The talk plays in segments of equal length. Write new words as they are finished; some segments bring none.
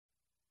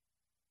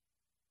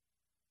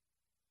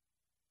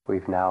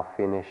We've now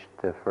finished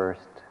the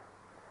first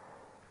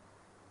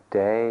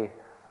day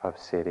of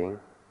sitting,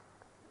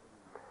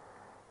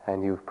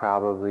 and you've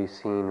probably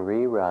seen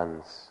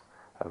reruns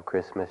of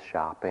Christmas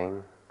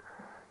shopping,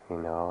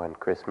 and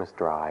Christmas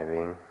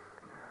driving,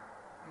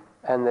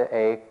 and the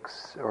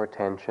aches or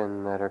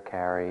tension that are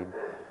carried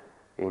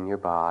in your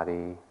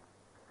body,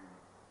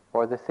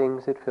 or the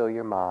things that fill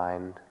your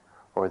mind,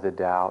 or the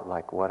doubt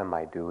like, what am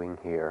I doing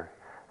here,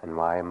 and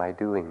why am I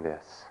doing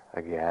this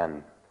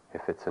again?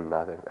 If it's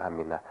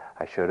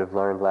I should have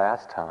learned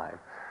last time.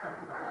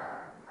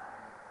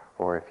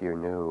 Or if you're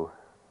new,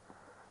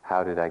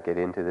 how did I get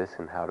into this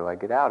and how do I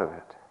get out of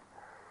it?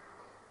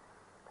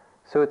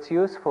 So it's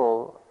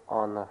useful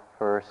on the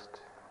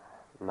first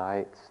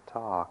night's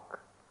talk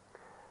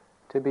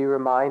to be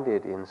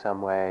reminded in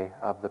some way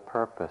of the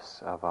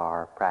purpose of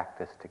our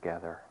practice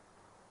together.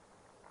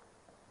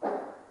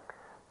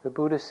 The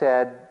Buddha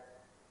said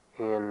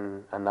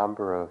on a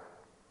number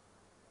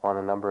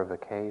of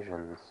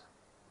occasions,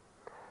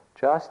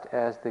 just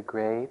as the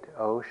great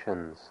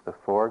oceans, the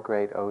four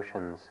great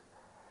oceans,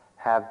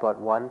 have but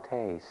one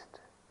taste,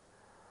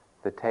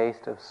 the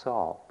taste of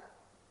salt,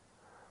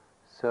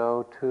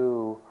 so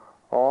too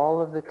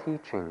all of the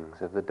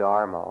teachings of the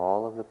Dharma,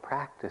 all of the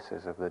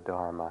practices of the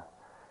Dharma,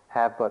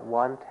 have but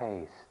one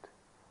taste,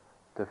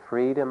 the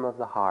freedom of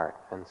the heart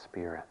and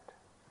spirit.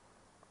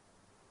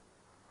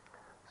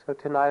 So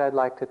tonight I'd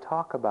like to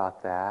talk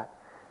about that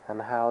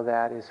and how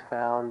that is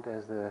found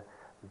as the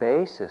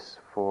basis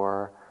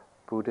for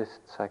Buddhist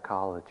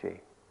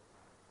psychology.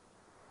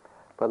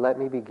 But let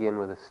me begin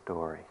with a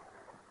story.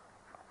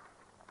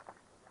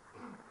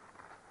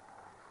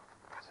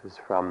 This is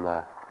from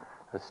a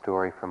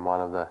story from one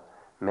of the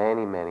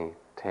many, many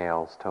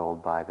tales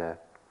told by the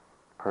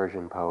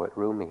Persian poet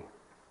Rumi.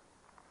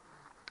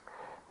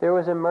 There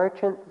was a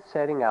merchant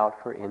setting out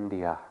for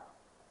India.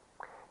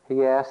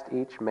 He asked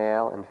each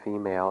male and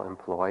female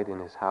employed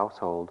in his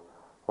household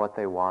what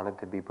they wanted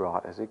to be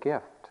brought as a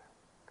gift.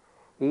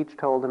 Each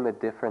told him a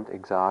different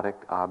exotic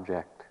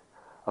object,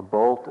 a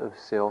bolt of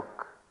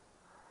silk,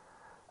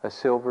 a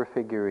silver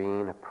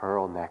figurine, a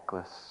pearl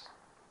necklace.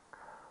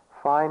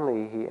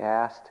 Finally, he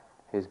asked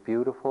his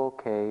beautiful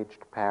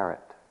caged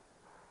parrot,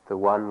 the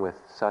one with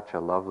such a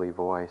lovely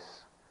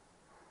voice.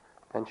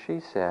 And she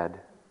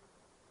said,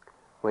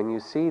 "When you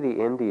see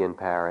the Indian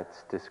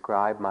parrots,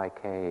 describe my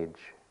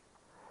cage.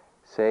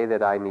 Say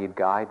that I need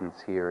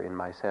guidance here in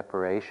my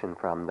separation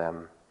from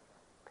them.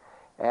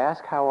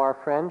 Ask how our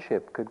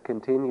friendship could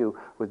continue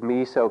with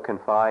me so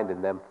confined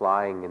and them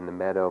flying in the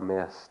meadow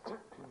mist.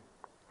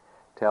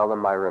 Tell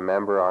them I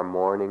remember our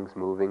mornings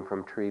moving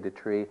from tree to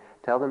tree.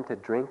 Tell them to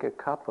drink a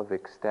cup of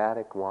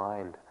ecstatic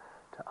wine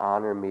to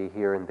honor me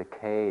here in the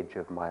cage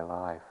of my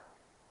life.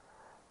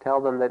 Tell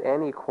them that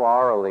any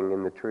quarreling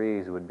in the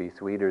trees would be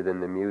sweeter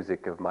than the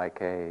music of my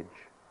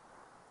cage.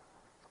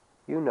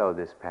 You know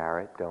this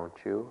parrot,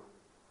 don't you?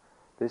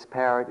 This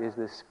parrot is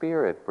the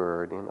spirit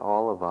bird in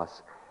all of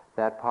us,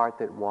 that part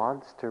that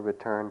wants to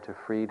return to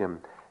freedom,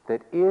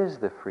 that is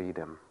the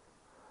freedom.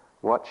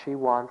 What she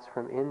wants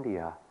from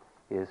India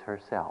is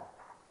herself."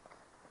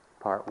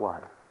 Part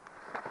 1.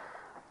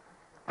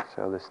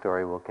 So the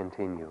story will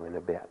continue in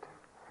a bit.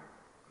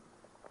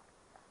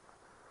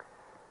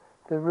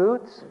 The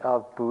roots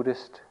of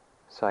Buddhist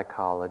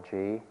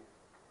psychology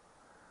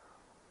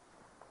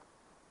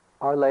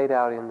are laid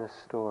out in this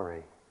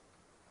story.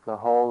 The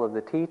whole of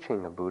the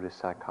teaching of Buddhist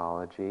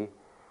psychology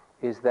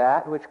is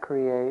that which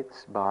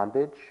creates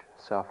bondage,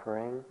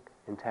 suffering,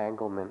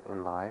 entanglement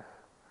in life,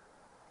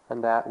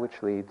 and that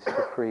which leads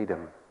to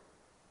freedom.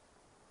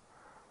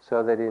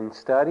 So that in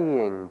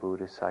studying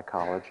Buddhist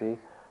psychology,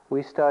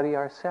 we study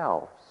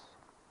ourselves,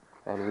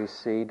 and we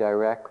see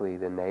directly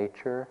the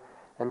nature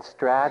and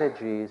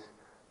strategies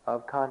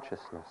of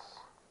consciousness,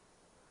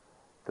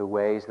 the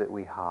ways that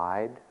we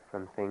hide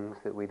from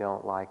things that we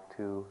don't like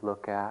to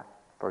look at,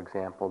 for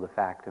example, the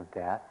fact of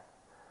death.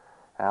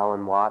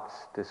 Alan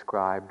Watts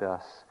described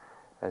us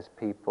as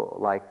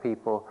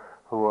people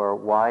who are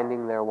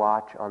winding their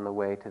watch on the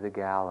way to the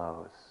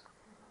gallows.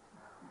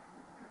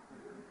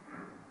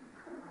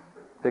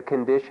 The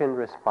conditioned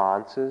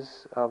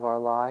responses of our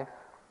life,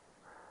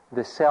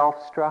 the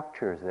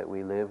self-structures that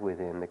we live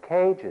within, the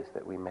cages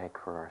that we make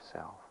for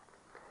ourselves,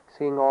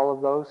 seeing all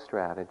of those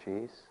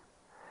strategies,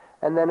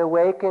 and then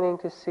awakening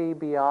to see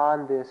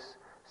beyond this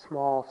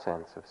small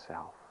sense of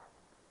self.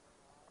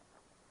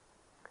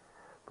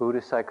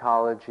 Buddhist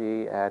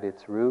psychology, at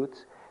its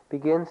roots,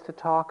 begins to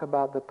talk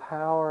about the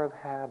power of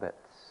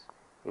habits,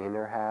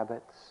 inner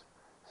habits,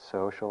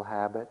 social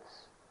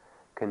habits,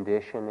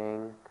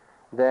 conditioning,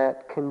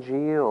 that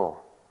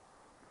congeal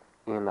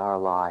in our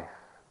life,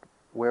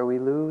 where we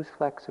lose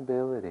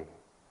flexibility.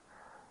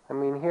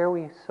 Here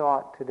we saw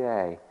it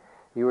today.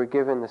 You were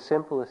given the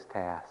simplest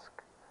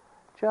task.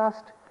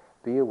 Just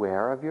be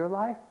aware of your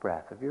life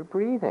breath, of your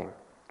breathing.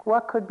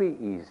 What could be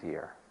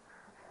easier,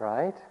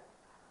 right?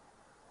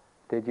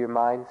 Did your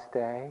mind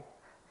stay?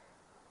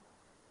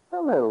 A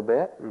little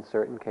bit, in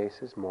certain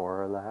cases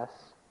more or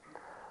less.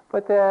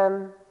 But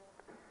then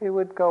he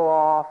would go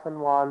off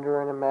and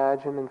wander and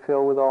imagine and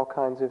fill with all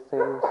kinds of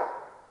things,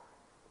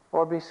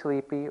 or be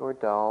sleepy or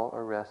dull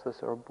or restless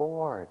or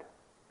bored.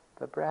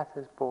 The breath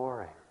is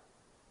boring.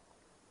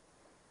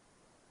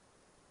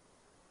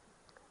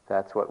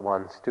 That's what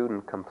one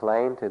student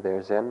complained to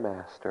their Zen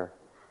master.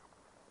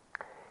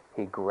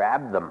 He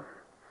grabbed them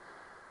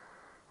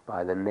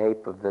by the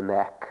nape of the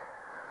neck.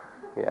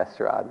 Yes,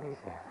 Rodney.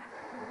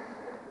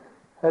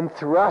 And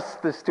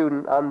thrust the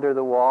student under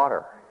the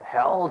water.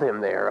 Held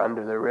him there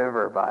under the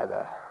river by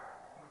the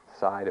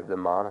side of the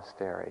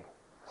monastery,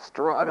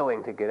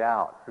 struggling to get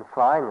out. And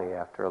finally,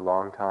 after a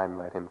long time,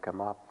 let him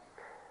come up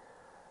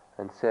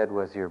and said,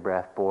 "Was your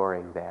breath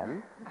boring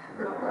then?"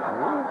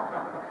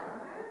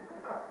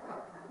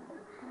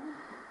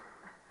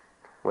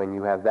 When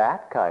you have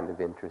that kind of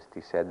interest,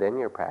 he said, then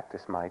your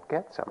practice might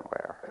get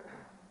somewhere.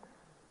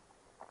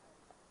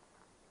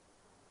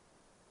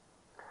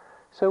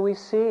 So we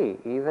see,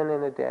 even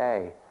in a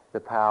day, the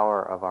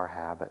power of our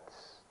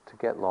habits to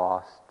get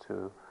lost,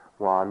 to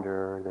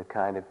wander, the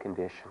kind of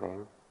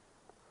conditioning.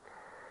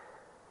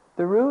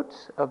 The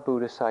roots of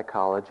Buddhist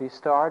psychology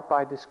start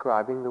by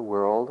describing the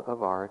world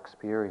of our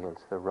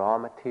experience, the raw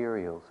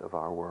materials of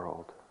our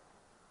world.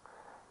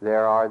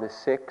 There are the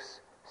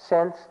 6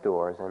 sense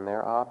doors and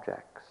their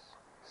objects: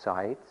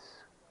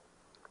 sights,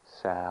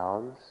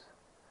 sounds,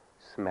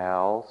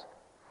 smells,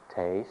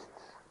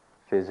 tastes,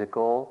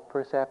 physical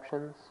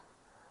perceptions,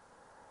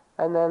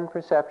 and then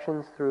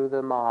perceptions through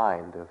the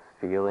mind of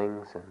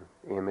feelings and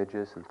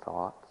images and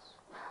thoughts.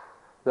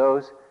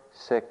 Those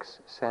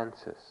 6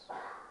 senses.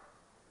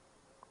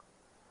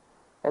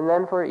 And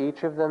then for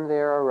each of them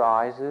there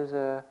arises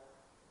a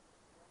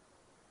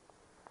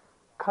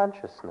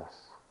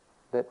consciousness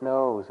that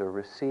knows or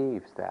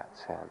receives that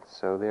sense.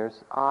 So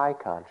there's eye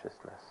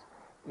consciousness,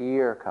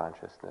 ear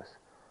consciousness,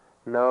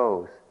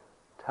 nose,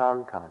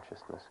 tongue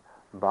consciousness,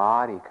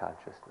 body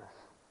consciousness,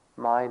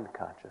 mind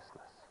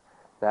consciousness.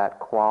 That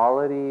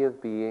quality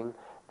of being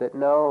that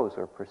knows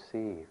or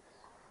perceives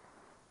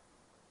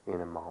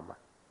in a moment.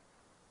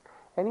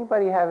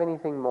 Anybody have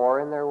anything more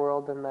in their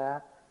world than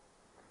that?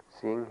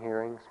 Seeing,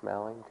 hearing,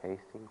 smelling,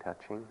 tasting,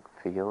 touching,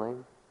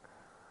 feeling,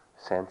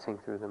 sensing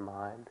through the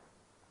mind.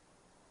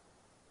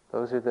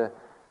 Those are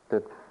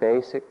the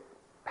basic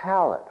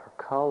palette or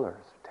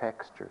colors,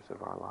 textures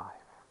of our life.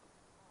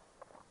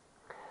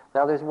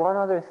 Now there's one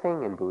other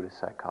thing in Buddhist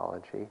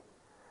psychology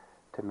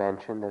to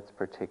mention that's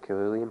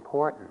particularly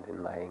important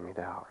in laying it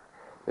out.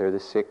 There are the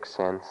 6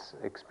 sense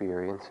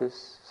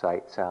experiences: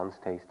 sight, sounds,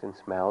 taste, and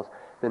smells.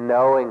 The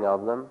knowing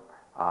of them,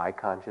 eye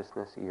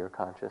consciousness, ear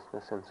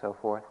consciousness, and so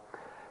forth.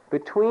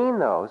 Between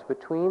those,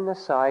 between the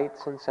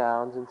sights and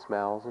sounds and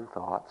smells and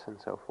thoughts and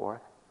so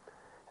forth,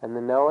 and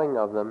the knowing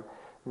of them,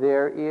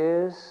 there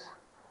is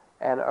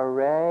an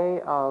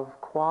array of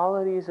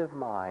qualities of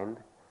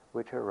mind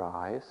which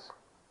arise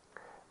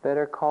that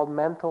are called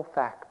mental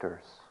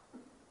factors.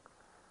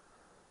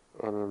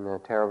 And in the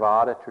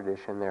Theravada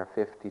tradition, there are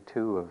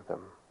 52 of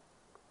them.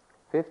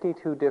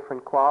 52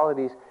 different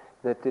qualities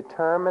that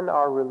determine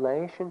our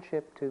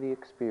relationship to the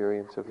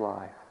experience of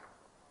life.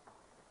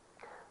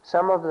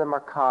 Some of them are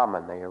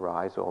common. They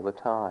arise all the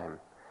time.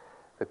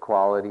 The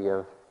quality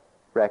of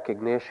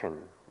recognition,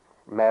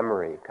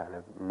 memory, kind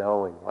of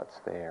knowing what's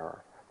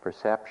there,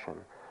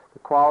 perception. The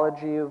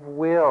quality of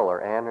will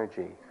or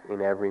energy.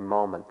 In every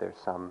moment there's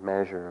some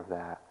measure of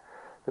that.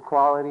 The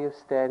quality of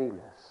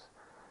steadiness.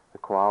 The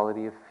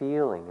quality of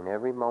feeling. In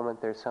every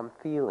moment there's some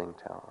feeling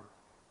tone.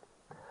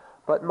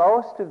 But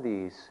most of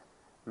these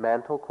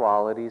mental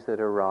qualities that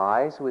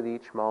arise with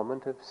each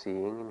moment of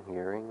seeing and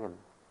hearing and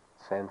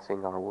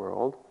sensing our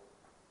world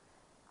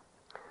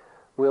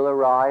will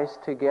arise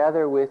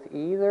together with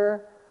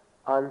either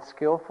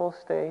unskillful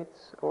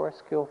states or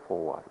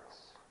skillful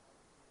ones.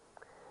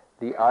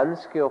 The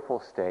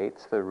unskillful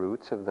states, the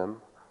roots of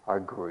them, are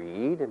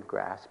greed and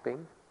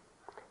grasping,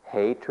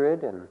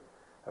 hatred and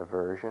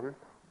aversion,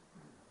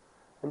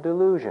 and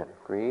delusion.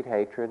 Greed,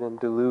 hatred, and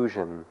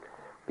delusion,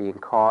 being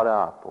caught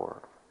up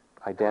or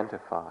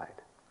identified.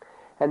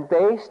 And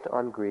based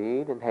on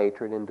greed and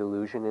hatred and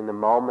delusion in the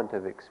moment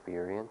of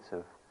experience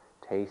of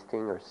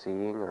tasting or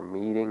seeing or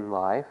meeting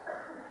life,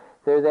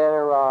 there then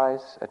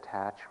arise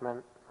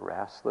attachment,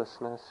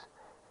 restlessness,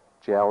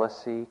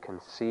 jealousy,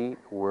 conceit,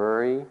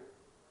 worry,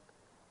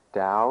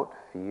 doubt,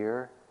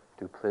 fear,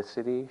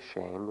 duplicity,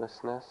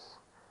 shamelessness.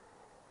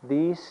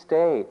 These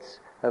states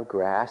of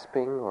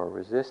grasping or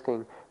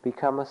resisting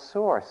become a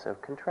source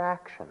of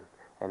contraction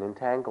and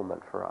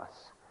entanglement for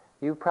us.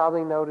 You've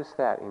probably noticed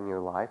that in your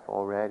life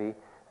already,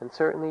 and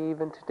certainly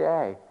even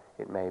today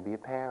it may be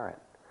apparent.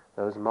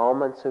 Those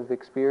moments of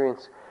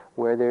experience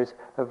where there's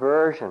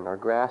aversion or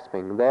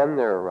grasping, then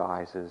there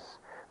arises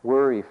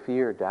worry,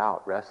 fear,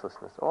 doubt,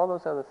 restlessness, all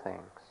those other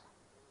things.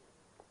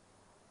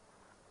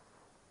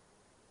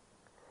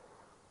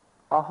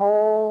 A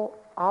whole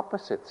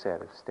opposite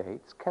set of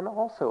states can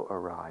also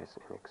arise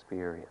in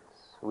experience.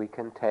 We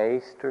can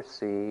taste or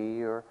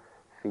see or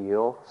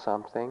feel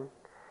something,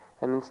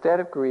 and instead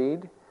of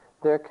greed,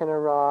 there can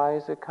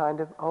arise a kind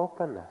of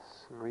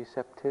openness and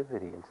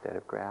receptivity instead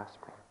of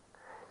grasping.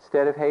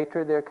 Instead of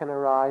hatred, there can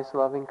arise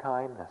loving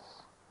kindness.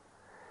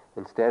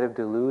 Instead of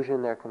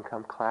delusion, there can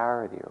come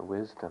clarity or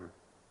wisdom.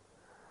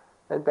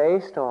 And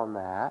based on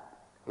that,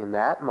 in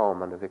that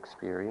moment of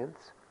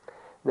experience,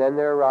 then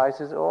there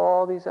arises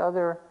all these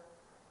other,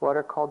 what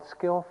are called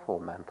skillful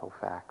mental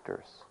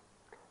factors.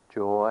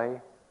 Joy,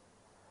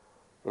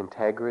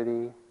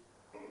 integrity,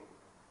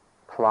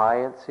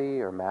 pliancy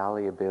or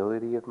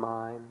malleability of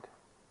mind,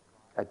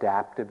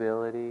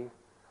 adaptability,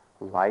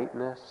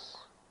 lightness,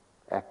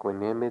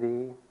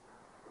 equanimity,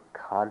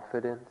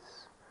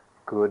 confidence,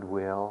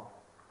 goodwill,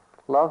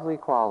 lovely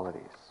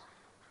qualities.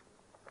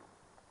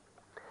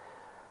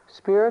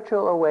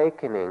 Spiritual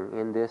awakening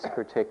in this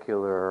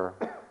particular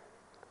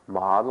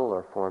model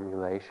or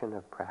formulation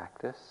of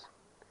practice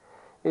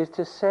is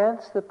to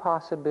sense the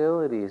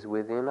possibilities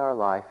within our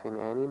life in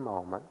any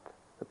moment,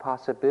 the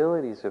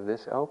possibilities of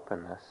this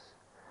openness,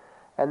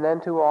 and then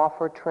to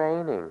offer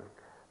training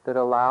that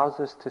allows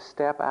us to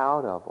step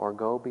out of or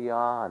go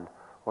beyond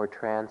or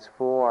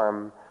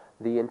transform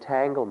the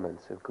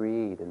entanglements of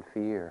greed and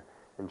fear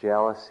and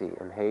jealousy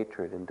and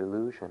hatred and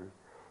delusion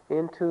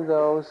into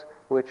those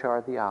which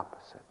are the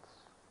opposites.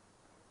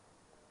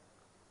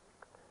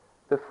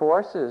 The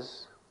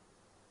forces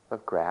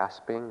of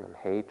grasping and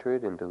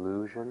hatred and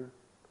delusion,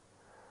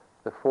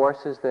 the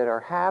forces that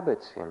are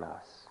habits in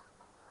us,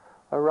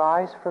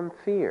 arise from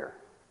fear.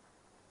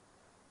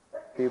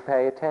 If you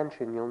pay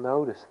attention, you'll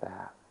notice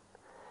that.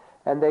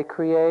 And they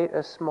create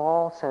a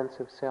small sense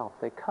of self.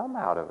 They come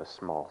out of a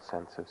small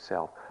sense of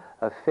self,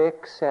 a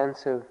fixed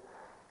sense of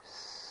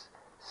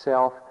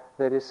self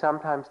that is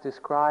sometimes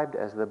described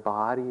as the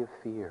body of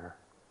fear.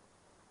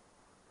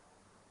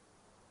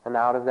 And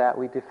out of that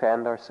we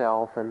defend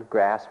ourselves and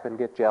grasp and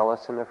get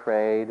jealous and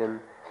afraid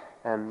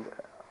and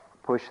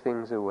push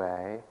things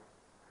away.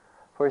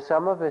 For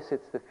some of us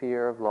it's the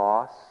fear of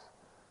loss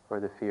or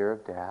the fear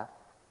of death.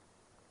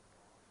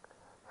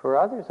 For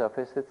others of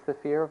us it's the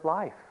fear of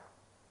life,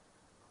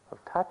 of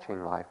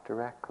touching life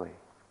directly.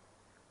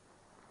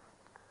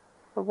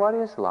 But what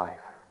is life?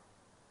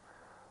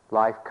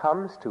 Life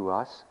comes to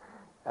us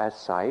as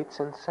sights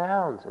and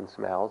sounds and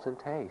smells and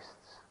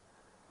tastes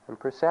and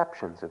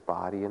perceptions of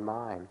body and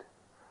mind.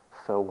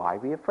 So why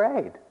be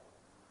afraid?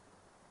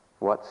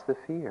 What's the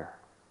fear?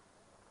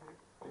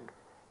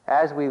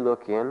 As we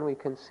look in, we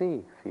can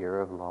see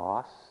fear of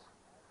loss,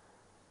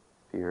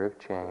 fear of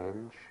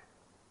change.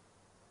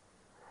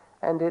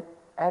 And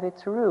at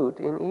its root,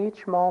 in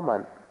each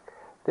moment,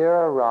 there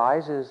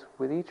arises,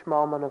 with each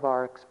moment of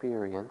our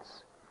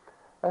experience,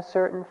 a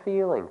certain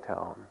feeling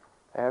tone,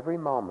 every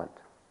moment.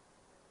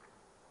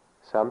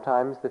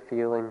 Sometimes the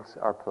feelings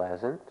are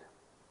pleasant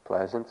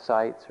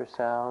sights or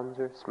sounds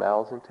or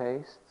smells and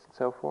tastes and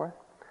so forth.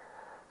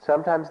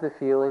 Sometimes the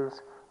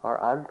feelings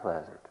are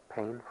unpleasant,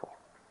 painful.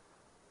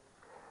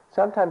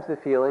 Sometimes the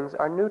feelings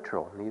are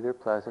neutral, neither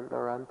pleasant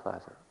nor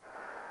unpleasant.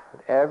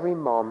 But every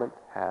moment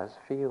has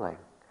feeling.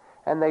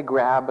 And they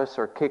grab us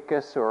or kick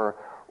us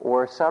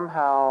or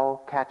somehow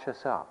catch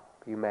us up.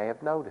 You may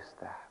have noticed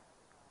that.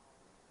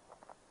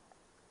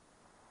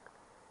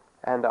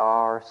 And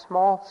our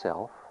small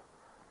self,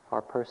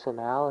 our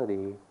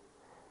personality,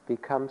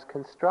 becomes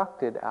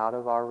constructed out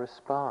of our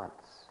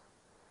response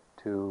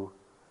to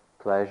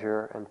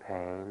pleasure and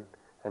pain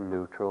and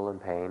neutral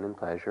and pain and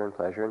pleasure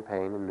and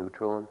pain and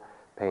neutral and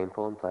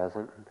painful and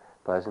pleasant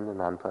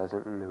and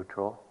unpleasant and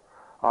neutral.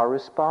 Our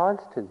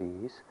response to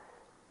these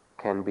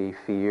can be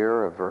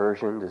fear,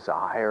 aversion,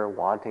 desire,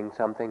 wanting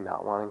something,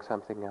 not wanting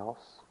something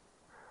else.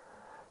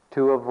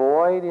 To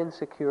avoid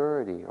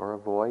insecurity or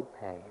avoid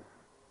pain.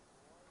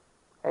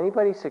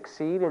 Anybody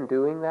succeed in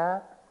doing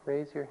that?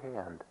 Raise your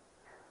hand.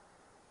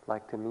 I'd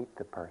like to meet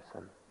the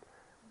person.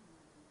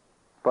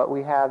 But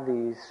we have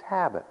these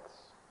habits.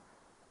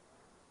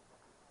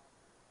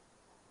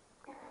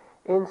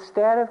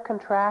 Instead of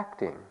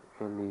contracting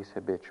in these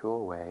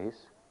habitual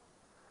ways,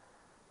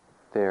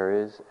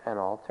 there is an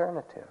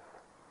alternative.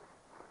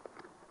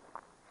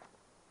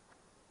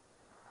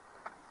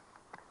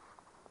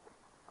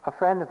 A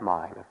friend of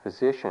mine, a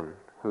physician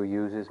who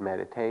uses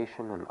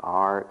meditation and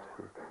art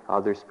and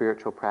other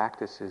spiritual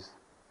practices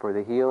for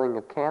the healing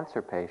of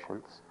cancer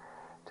patients,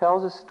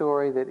 tells a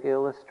story that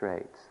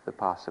illustrates the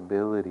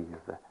possibility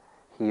of the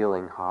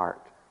healing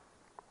heart.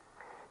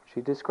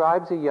 She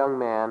describes a young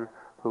man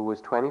who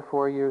was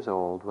 24 years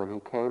old when he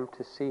came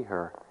to see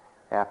her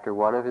after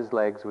one of his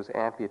legs was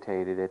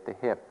amputated at the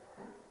hip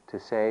to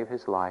save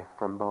his life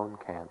from bone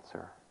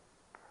cancer.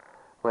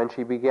 When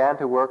she began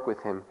to work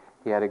with him,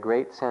 he had a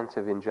great sense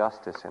of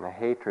injustice and a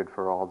hatred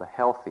for all the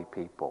healthy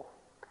people.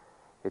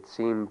 It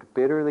seemed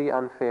bitterly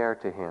unfair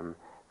to him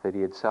that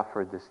he had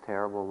suffered this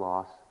terrible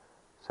loss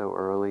so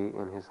early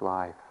in his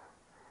life.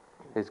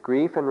 His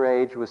grief and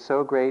rage was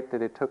so great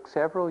that it took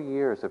several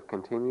years of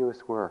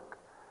continuous work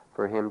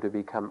for him to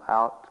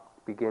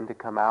begin to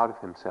come out of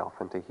himself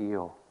and to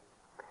heal.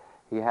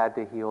 He had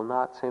to heal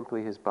not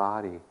simply his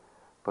body,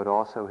 but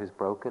also his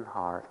broken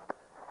heart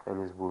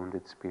and his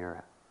wounded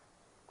spirit.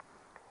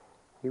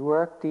 He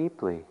worked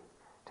deeply,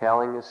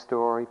 telling his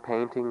story,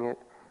 painting it,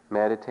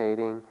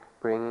 meditating,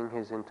 bringing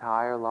his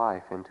entire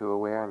life into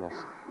awareness.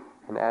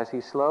 And as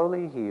he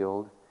slowly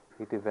healed,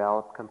 he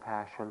developed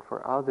compassion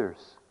for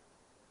others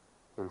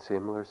in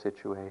similar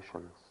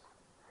situations.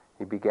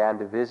 He began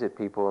to visit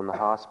people in the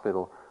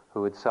hospital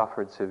who had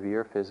suffered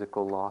severe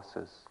physical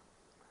losses.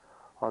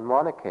 On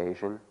one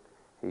occasion,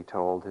 he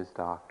told his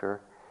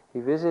doctor, he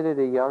visited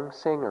a young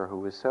singer who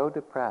was so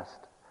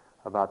depressed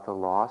about the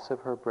loss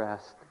of her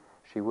breast,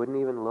 she wouldn't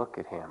even look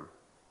at him.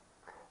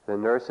 The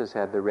nurses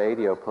had the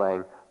radio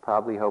playing,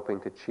 probably hoping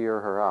to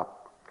cheer her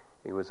up.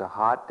 It was a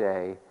hot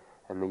day,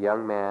 and the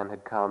young man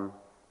had come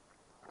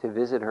to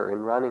visit her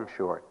in running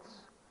shorts.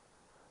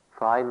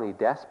 Finally,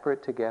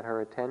 desperate to get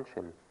her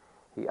attention,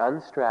 he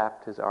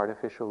unstrapped his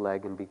artificial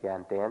leg and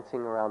began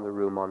dancing around the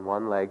room on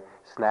one leg,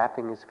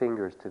 snapping his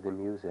fingers to the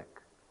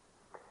music.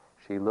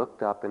 She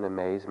looked up in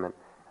amazement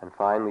and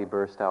finally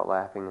burst out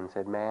laughing and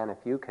said, "Man,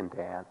 if you can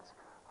dance,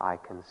 I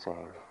can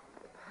sing."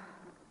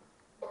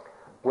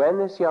 When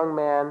this young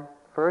man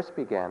first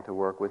began to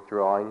work with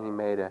drawing, he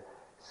made a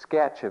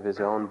sketch of his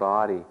own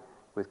body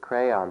with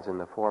crayons in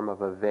the form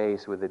of a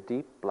vase with a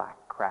deep black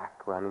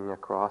crack running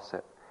across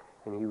it.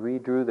 And he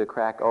redrew the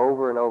crack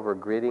over and over,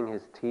 gritting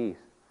his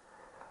teeth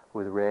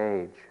with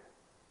rage.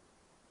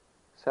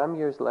 Some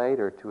years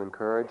later, to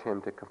encourage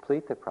him to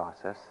complete the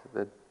process,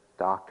 the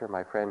doctor,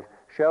 my friend,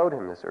 showed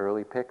him this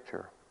early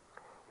picture.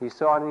 He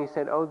saw it and he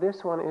said, "Oh,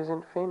 this one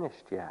isn't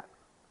finished yet."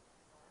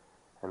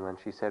 And when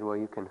she said, "Well,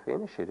 you can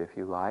finish it if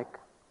you like,"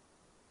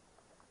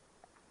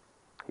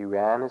 he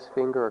ran his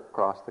finger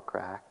across the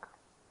crack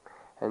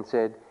and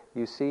said,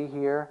 "You see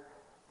here,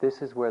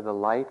 this is where the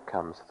light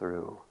comes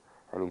through."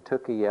 And he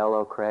took a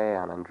yellow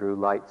crayon and drew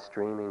light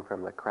streaming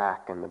from the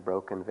crack in the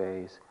broken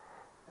vase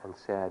and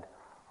said,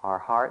 "Our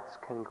hearts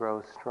can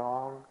grow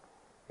strong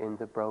in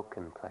the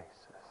broken places."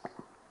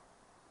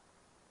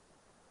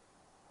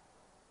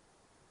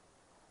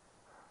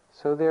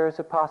 So there is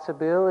a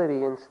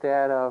possibility,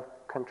 instead of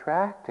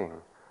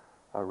contracting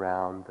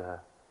around the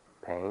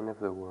pain of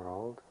the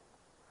world,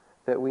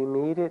 that we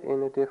meet it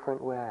in a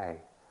different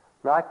way,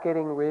 not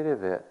getting rid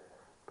of it,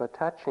 but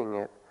touching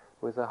it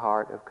with a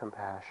heart of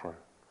compassion,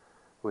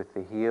 with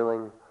the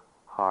healing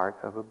heart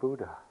of a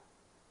Buddha.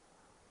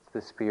 It's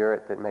the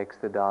spirit that makes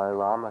the Dalai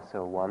Lama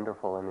so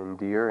wonderful and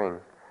endearing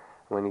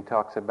when he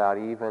talks about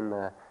even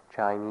the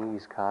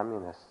Chinese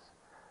communists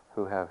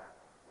who have,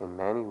 in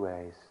many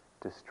ways,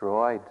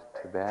 destroyed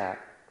Tibet,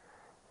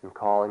 and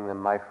calling them,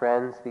 "My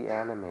friends, the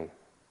enemy."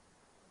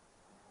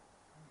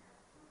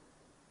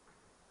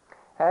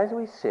 As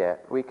we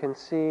sit, we can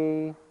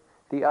see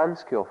the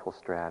unskillful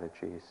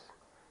strategies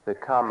that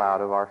come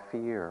out of our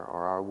fear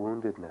or our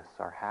woundedness,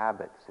 our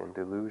habits and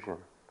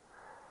delusion.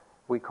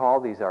 We call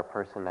these our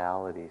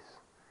personalities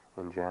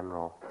in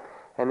general.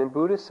 And in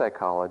Buddhist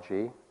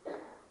psychology,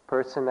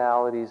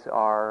 personalities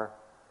are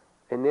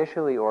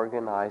initially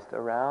organized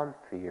around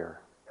fear.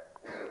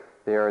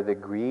 There are the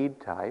greed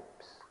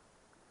types.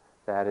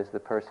 That is the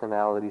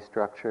personality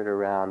structured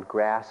around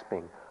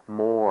grasping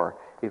more.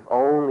 If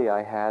only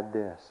I had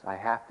this. I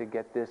have to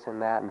get this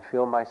and that and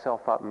fill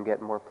myself up and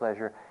get more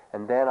pleasure,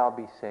 and then I'll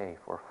be safe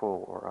or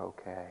full or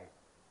okay.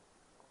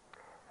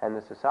 And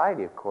the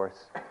society, of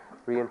course,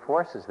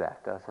 reinforces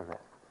that, doesn't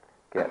it?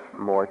 Get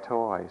more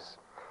toys.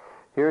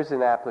 Here's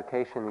an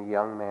application a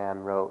young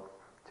man wrote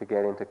to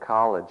get into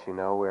college,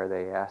 where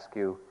they ask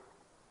you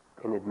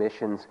in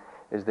admissions,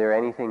 is there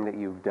anything that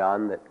you've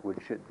done that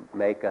should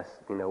make us,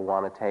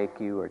 want to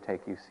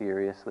take you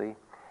seriously?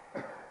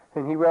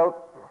 And he wrote,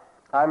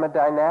 "I'm a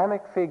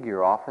dynamic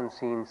figure, often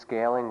seen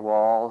scaling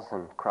walls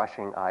and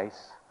crushing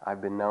ice.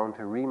 I've been known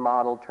to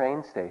remodel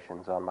train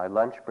stations on my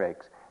lunch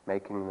breaks,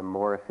 making them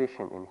more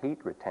efficient in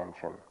heat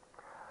retention.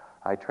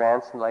 I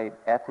translate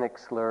ethnic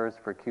slurs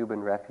for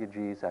Cuban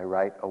refugees. I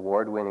write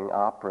award-winning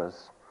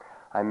operas.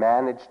 I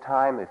manage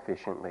time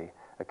efficiently.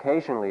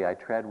 Occasionally, I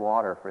tread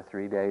water for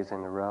 3 days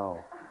in a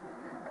row.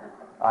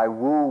 I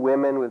woo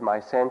women with my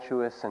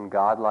sensuous and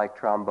godlike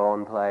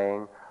trombone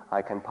playing.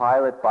 I can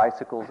pilot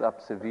bicycles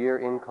up severe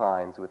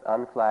inclines with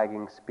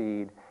unflagging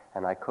speed,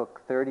 and I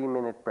cook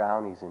 30-minute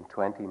brownies in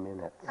 20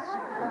 minutes.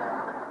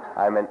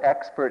 I'm an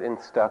expert in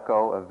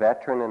stucco, a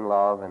veteran in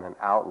love, and an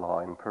outlaw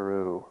in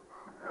Peru.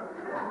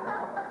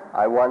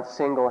 I once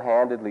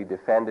single-handedly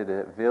defended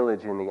a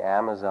village in the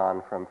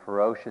Amazon from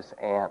ferocious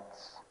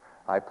ants.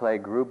 I play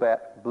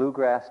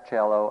bluegrass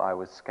cello. I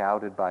was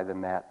scouted by the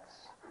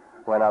Mets.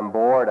 When I'm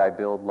bored, I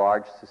build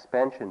large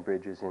suspension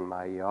bridges in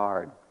my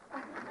yard.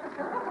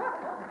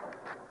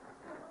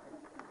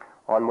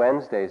 On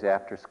Wednesdays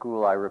after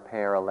school, I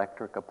repair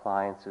electric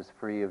appliances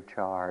free of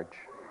charge.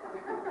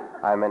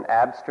 I'm an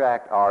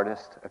abstract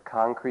artist, a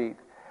concrete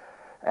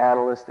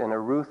analyst, and a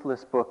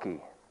ruthless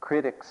bookie.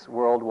 Critics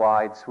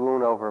worldwide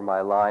swoon over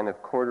my line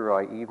of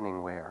corduroy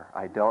evening wear.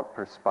 I don't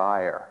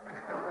perspire.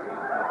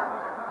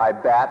 I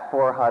bat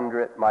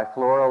 400. My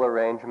floral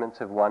arrangements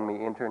have won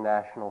me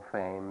international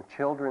fame.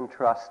 Children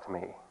trust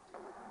me.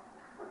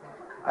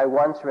 I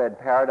once read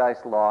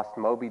Paradise Lost,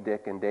 Moby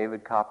Dick, and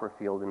David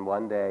Copperfield in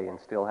one day and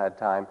still had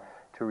time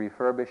to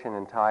refurbish an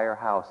entire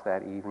house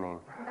that evening.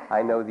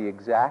 I know the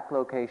exact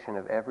location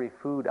of every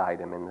food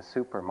item in the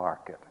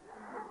supermarket.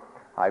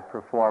 I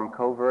perform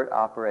covert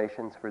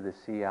operations for the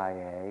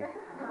CIA.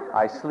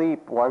 I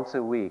sleep once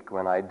a week.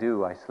 When I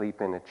do, I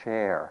sleep in a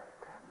chair.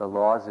 The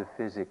laws of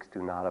physics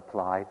do not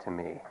apply to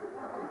me.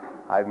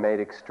 I've made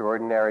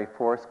extraordinary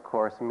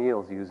fourth-course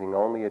meals using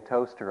only a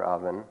toaster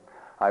oven.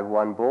 I've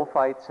won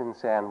bullfights in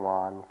San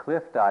Juan,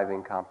 cliff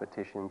diving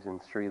competitions in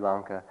Sri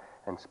Lanka,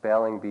 and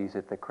spelling bees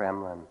at the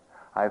Kremlin.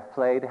 I've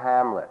played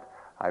Hamlet.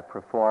 I've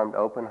performed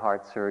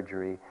open-heart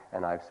surgery,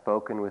 and I've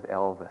spoken with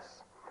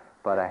Elvis.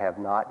 But I have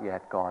not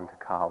yet gone to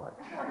college.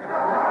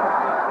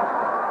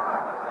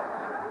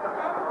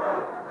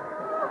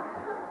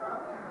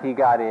 He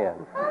got in.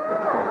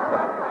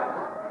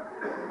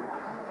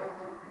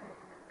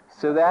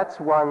 So that's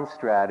one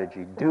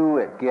strategy. Do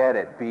it, get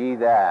it, be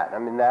that. I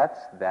mean,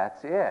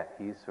 that's it.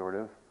 He's sort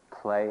of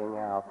playing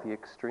out the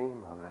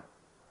extreme of it.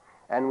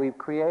 And we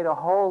create a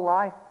whole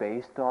life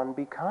based on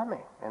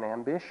becoming and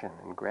ambition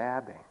and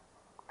grabbing.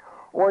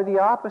 Or the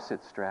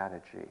opposite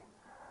strategy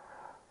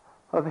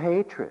of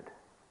hatred,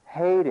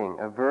 hating,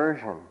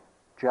 aversion,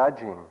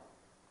 judging,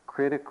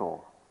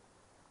 critical,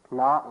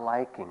 not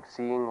liking,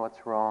 seeing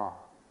what's wrong.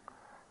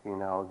 You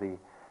know,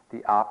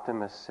 the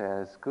optimist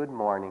says, "Good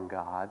morning,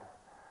 God."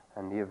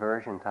 And the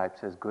aversion type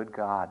says, "Good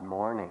God,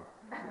 morning."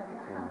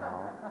 You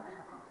know,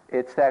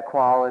 it's that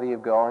quality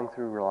of going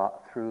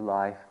through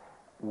life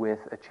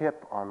with a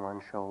chip on one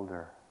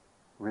shoulder,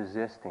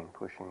 resisting,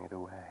 pushing it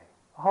away.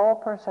 A whole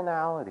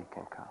personality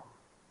can come.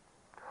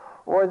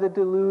 Or the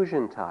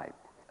delusion type.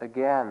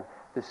 Again,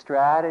 the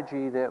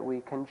strategy that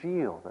we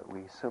congeal, that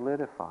we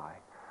solidify,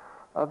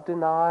 of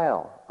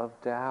denial, of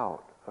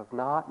doubt, of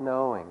not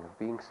knowing, of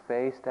being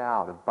spaced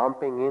out, of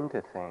bumping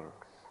into things,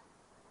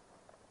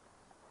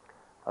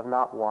 of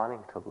not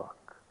wanting to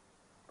look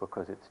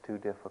because it's too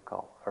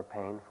difficult or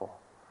painful.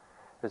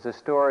 There's a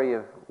story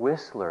of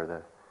Whistler,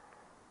 the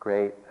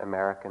great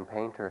American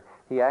painter.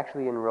 He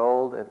actually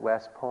enrolled at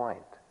West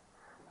Point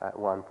at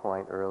one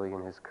point early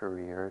in his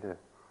career to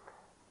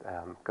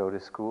go to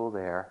school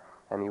there.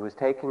 And he was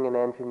taking an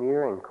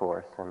engineering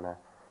course, and the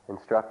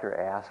instructor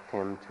asked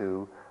him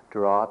to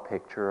draw a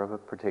picture of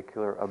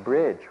a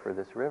bridge for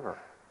this river.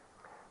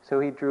 So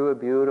he drew a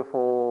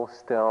beautiful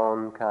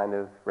stone kind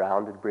of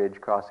rounded bridge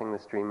crossing the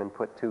stream and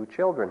put two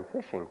children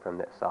fishing from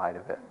this side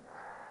of it.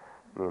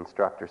 And the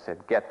instructor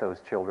said, "Get those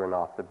children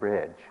off the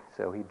bridge."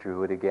 So he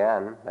drew it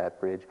again, that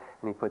bridge,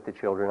 and he put the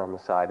children on the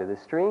side of the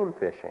stream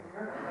fishing.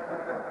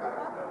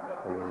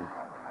 And,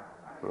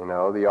 you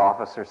know, the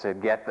officer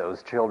said, "Get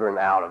those children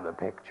out of the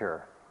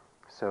picture."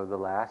 So the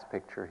last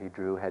picture he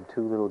drew had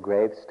two little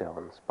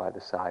gravestones by the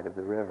side of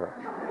the river.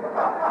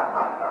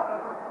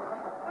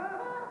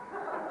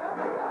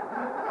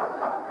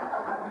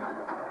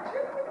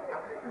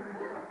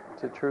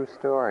 It's a true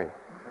story.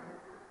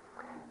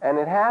 And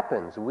it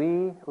happens.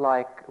 We,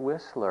 like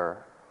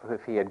Whistler,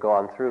 if he had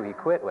gone through, he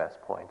quit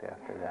West Point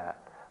after that.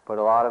 But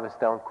a lot of us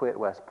don't quit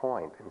West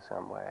Point in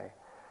some way.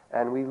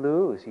 And we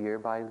lose year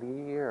by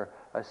year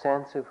a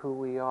sense of who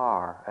we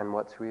are and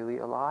what's really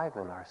alive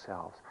in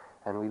ourselves.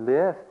 And we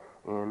live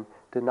in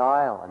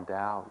denial and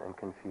doubt and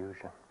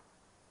confusion.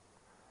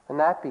 And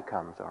that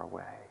becomes our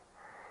way.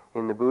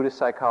 In the Buddhist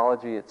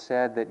psychology, it's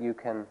said that you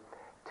can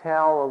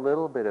tell a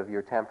little bit of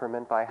your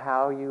temperament by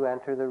how you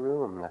enter the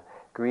room. The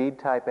greed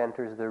type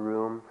enters the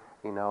room,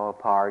 you know, a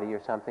party or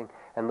something,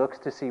 and looks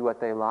to see what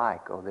they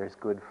like. Oh, there's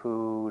good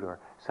food, or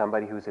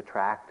somebody who's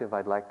attractive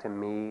I'd like to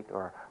meet,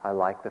 or I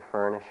like the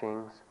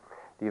furnishings.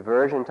 The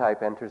aversion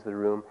type enters the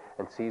room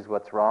and sees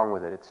what's wrong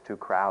with it. It's too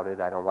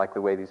crowded. I don't like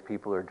the way these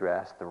people are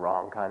dressed, the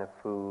wrong kind of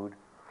food.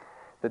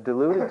 The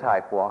deluded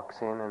type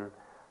walks in and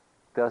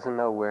doesn't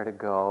know where to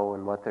go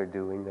and what they're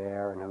doing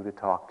there and who to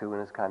talk to,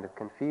 and is kind of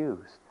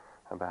confused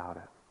about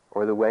it.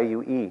 Or the way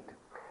you eat.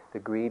 The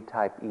greed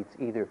type eats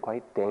either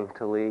quite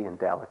daintily and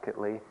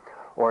delicately,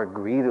 or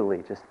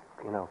greedily, just,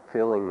 you know,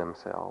 filling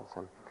themselves.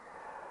 And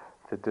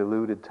the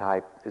deluded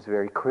type is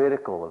very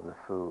critical of the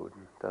food,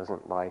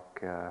 doesn't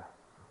like,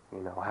 you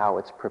know, how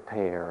it's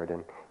prepared,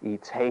 and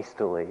eats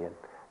hastily and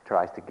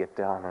tries to get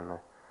done. And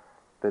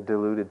the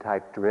deluded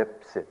type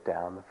drips it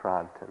down the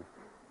front and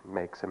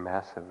makes a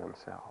mess of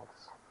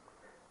themselves.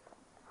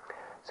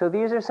 So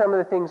these are some of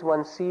the things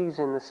one sees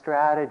in the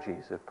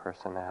strategies of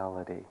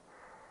personality.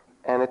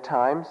 And at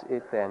times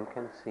it then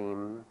can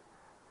seem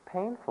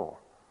painful.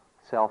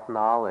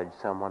 Self-knowledge,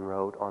 someone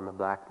wrote on the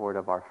blackboard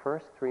of our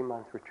first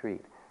 3-month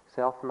retreat,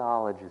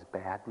 self-knowledge is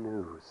bad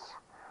news.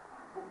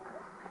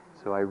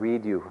 So I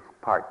read you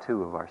part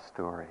 2 of our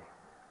story.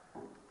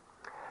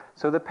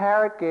 So the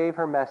parrot gave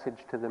her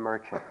message to the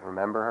merchant.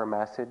 Remember her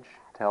message?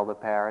 Tell the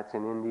parrots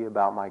in India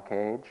about my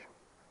cage.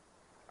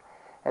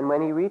 And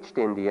when he reached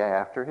India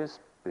after his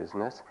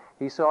business,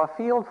 he saw a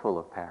field full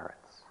of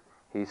parrots.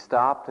 He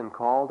stopped and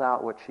called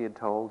out what she had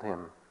told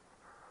him.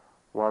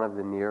 One of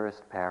the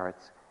nearest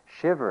parrots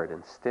shivered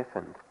and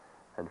stiffened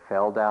and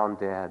fell down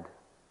dead.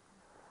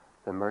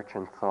 The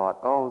merchant thought,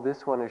 "Oh,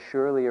 this one is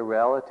surely a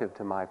relative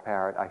to my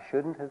parrot. I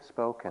shouldn't have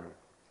spoken."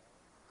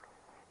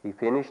 He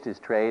finished his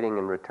trading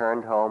and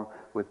returned home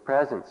with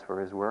presents for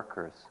his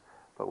workers.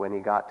 But when he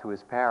got to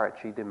his parrot,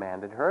 she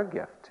demanded her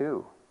gift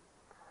too.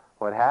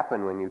 "What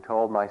happened when you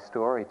told my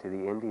story to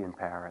the Indian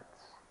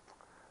parrots?"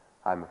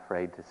 "I'm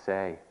afraid to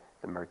say,"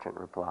 the merchant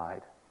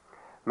replied.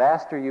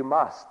 "Master, you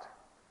must."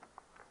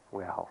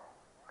 "Well,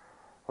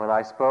 when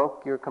I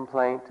spoke your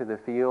complaint to the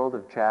field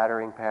of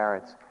chattering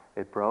parrots,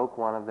 it broke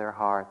one of their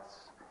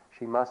hearts.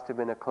 She must have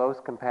been a close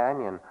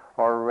companion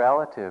or a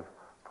relative,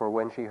 for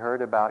when she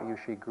heard about you,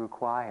 she grew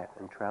quiet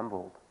and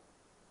trembled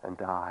and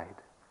died."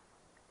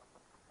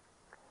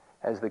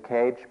 As the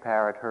caged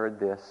parrot heard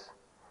this,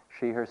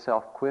 she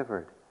herself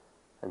quivered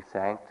and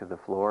sank to the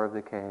floor of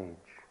the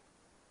cage.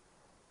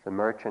 The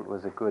merchant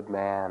was a good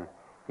man.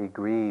 He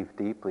grieved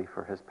deeply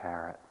for his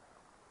parrot.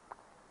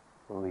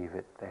 We'll leave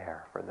it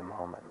there for the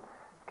moment.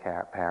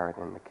 Parrot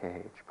in the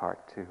Cage,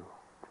 Part 2.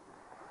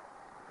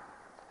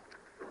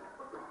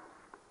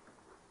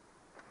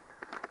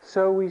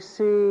 So we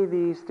see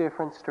these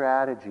different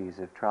strategies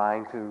of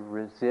trying to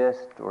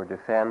resist or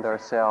defend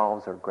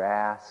ourselves or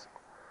grasp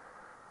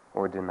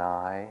or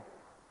deny.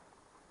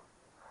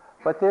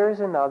 But there is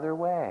another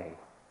way,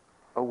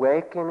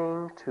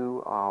 awakening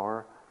to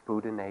our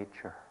Buddha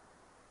nature.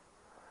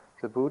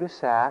 The Buddha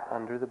sat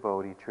under the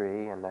Bodhi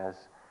tree, and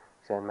as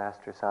Zen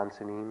Master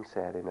Sansanim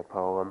said in a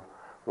poem,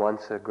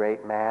 once a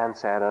great man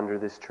sat under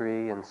this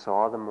tree and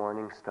saw the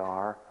morning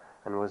star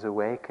and was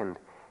awakened.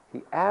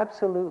 He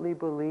absolutely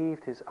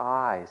believed his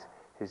eyes,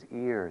 his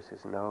ears,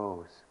 his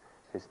nose,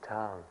 his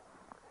tongue.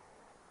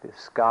 The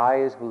sky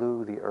is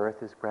blue, the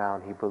earth is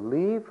brown. He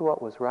believed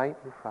what was right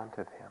in front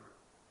of him.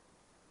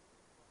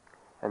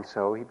 And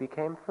so he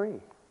became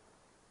free.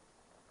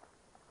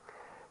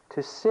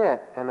 To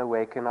sit and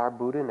awaken our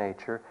Buddha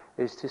nature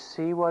is to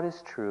see what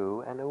is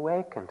true and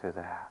awaken to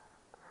that.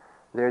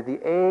 They're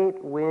the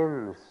 8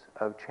 winds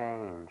of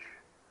change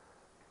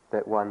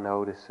that one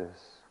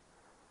notices.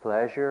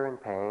 Pleasure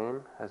and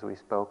pain, as we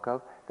spoke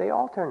of, they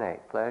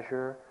alternate.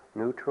 Pleasure,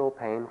 neutral,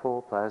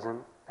 painful,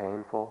 pleasant,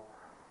 painful.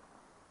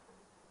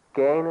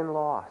 Gain and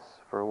loss.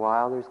 For a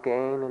while there's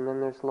gain and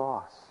then there's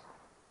loss.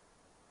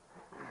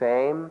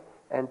 Fame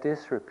and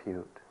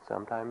disrepute.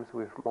 Sometimes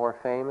we're more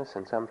famous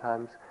and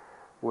sometimes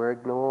we're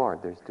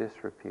ignored. There's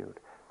disrepute.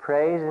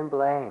 Praise and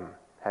blame.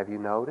 Have you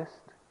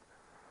noticed?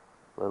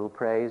 A little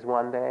praise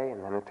one day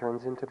and then it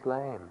turns into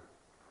blame.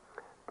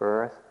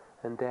 Birth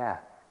and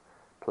death.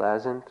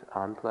 Pleasant,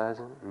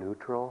 unpleasant,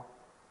 neutral,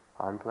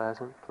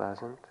 unpleasant,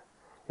 pleasant.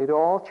 It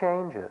all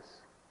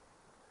changes.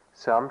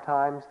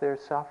 Sometimes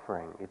there's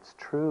suffering. It's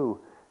true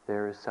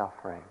there is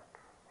suffering.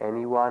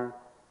 Anyone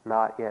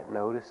not yet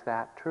noticed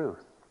that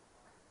truth?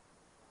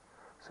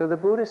 So the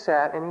Buddha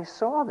sat and he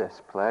saw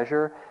this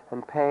pleasure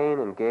and pain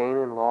and gain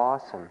and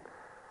loss and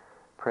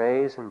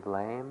praise and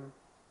blame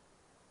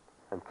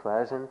and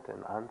pleasant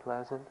and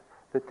unpleasant,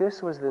 that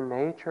this was the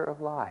nature of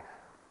life.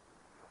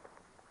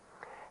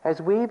 As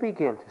we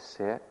begin to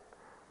sit,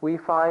 we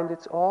find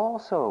it's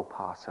also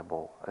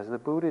possible, as the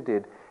Buddha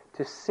did,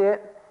 to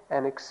sit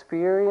and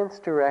experience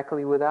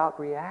directly without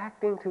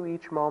reacting to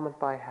each moment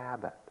by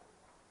habit,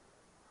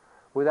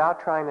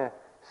 without trying to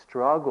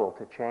struggle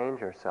to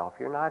change yourself.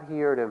 You're not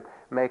here to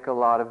make a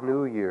lot of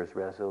New Year's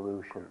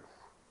resolutions.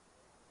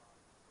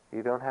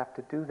 You don't have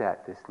to do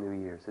that this New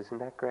Year's. Isn't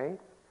that great?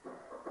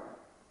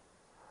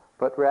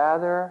 But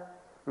rather,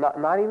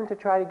 not even to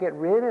try to get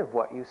rid of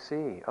what you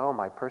see. Oh,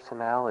 my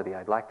personality,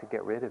 I'd like to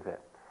get rid of it.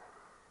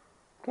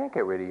 You can't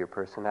get rid of your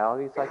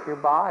personality. It's like your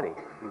body.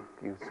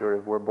 You sort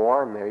of were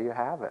born, there you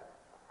have it.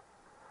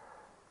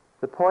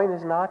 The point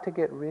is not to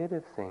get rid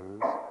of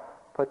things,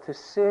 but to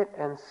sit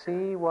and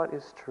see what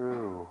is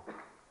true.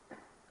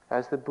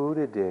 As the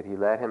Buddha did, he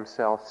let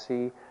himself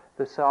see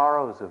the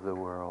sorrows of the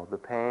world, the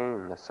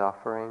pain, the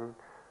suffering,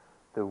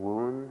 the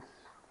wounds,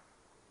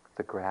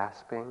 the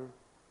grasping.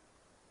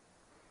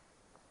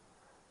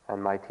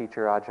 And my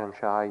teacher Ajahn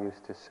Chah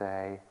used to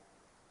say,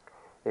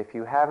 if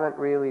you haven't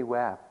really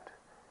wept,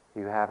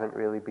 you haven't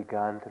really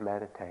begun to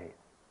meditate.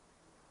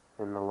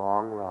 In the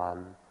long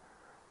run,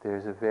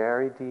 there's a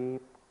very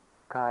deep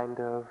kind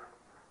of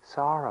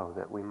sorrow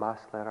that we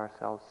must let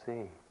ourselves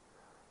see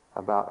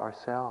about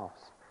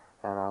ourselves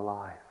and our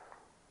life.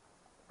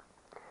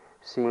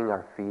 Seeing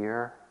our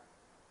fear,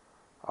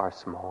 our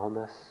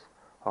smallness,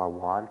 our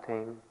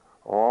wanting,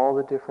 all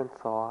the different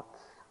thoughts,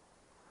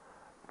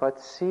 but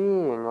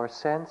seeing or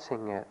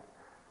sensing it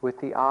with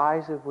the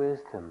eyes of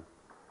wisdom,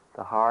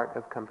 the heart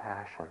of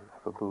compassion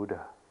of a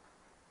Buddha.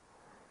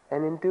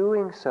 And in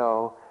doing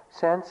so,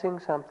 sensing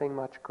something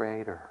much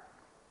greater.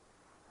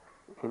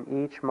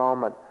 In each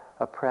moment,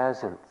 a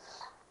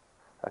presence,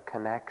 a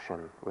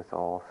connection with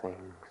all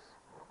things.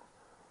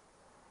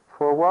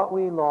 For what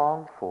we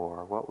long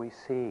for, what we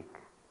seek,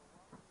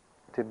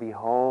 to be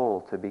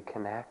whole, to be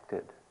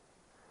connected,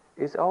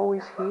 is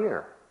always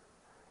here.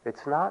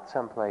 It's not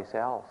someplace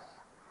else.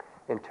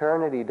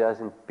 Eternity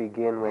doesn't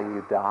begin when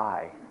you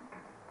die.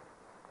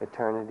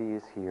 Eternity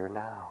is here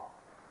now.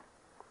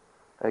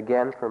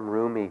 Again from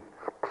Rumi,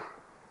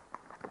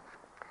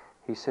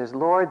 He says,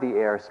 Lord, the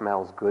air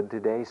smells good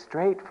today,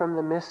 straight from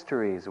the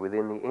mysteries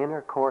within the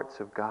inner courts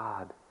of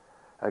God.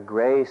 A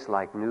grace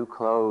like new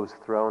clothes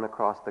thrown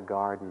across the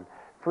garden.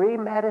 Free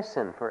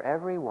medicine for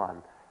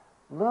everyone.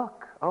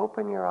 Look,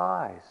 open your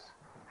eyes.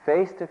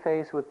 Face to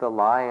face with the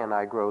lion,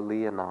 I grow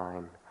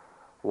leonine.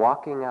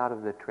 Walking out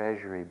of the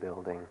treasury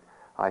building,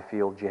 I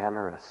feel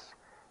generous.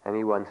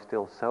 Anyone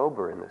still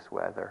sober in this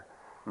weather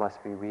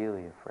must be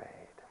really afraid.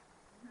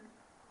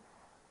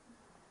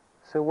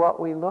 So what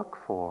we look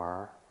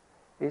for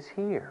is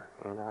here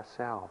in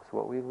ourselves,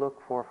 what we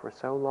look for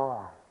so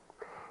long.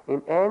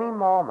 In any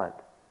moment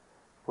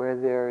where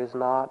there is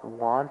not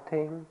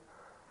wanting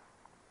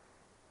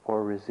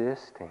or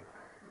resisting.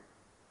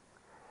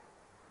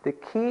 The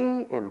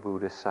key in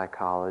Buddhist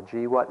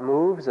psychology, what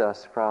moves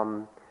us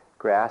from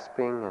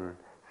grasping and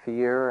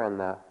fear and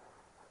the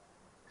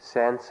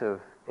sense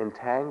of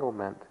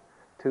entanglement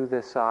to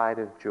the side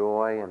of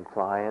joy and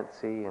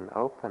pliancy and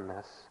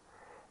openness,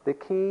 the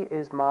key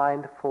is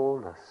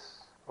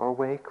mindfulness or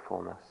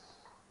wakefulness.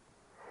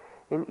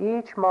 In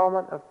each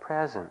moment of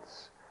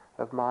presence,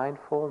 of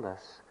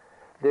mindfulness,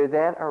 there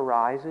then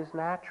arises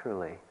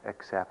naturally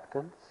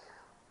acceptance,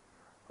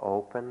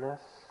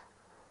 openness,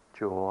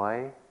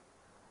 joy,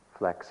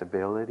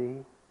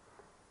 flexibility,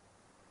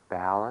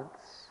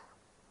 balance,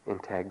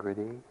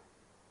 integrity.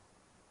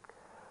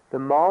 The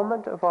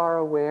moment of our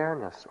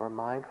awareness or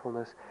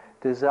mindfulness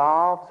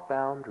dissolves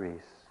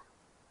boundaries.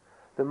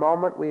 The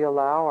moment we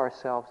allow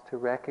ourselves to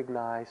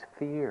recognize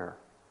fear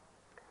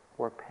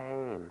or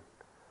pain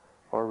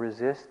or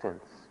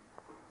resistance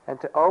and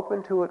to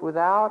open to it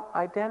without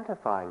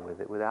identifying with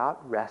it,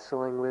 without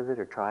wrestling with it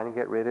or trying to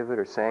get rid of it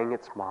or saying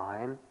it's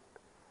mine,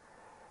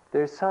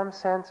 there's some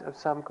sense of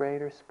some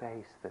greater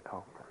space that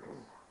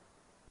opens.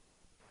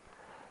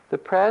 The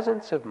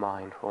presence of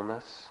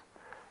mindfulness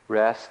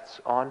rests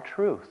on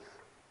truth.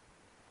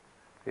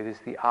 It is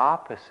the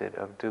opposite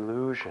of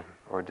delusion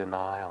or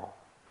denial.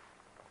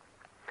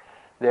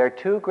 There are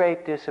two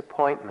great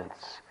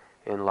disappointments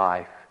in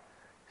life,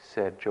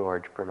 said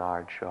George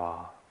Bernard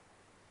Shaw.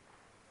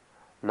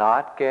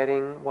 Not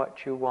getting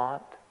what you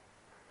want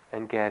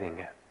and getting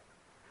it.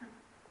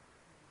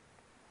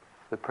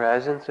 The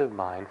presence of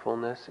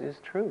mindfulness is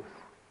truth.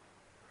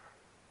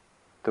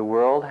 The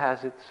world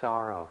has its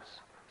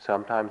sorrows.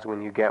 Sometimes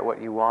when you get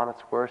what you want,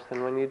 it's worse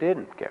than when you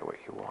didn't get what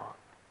you want.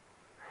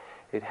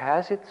 It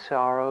has its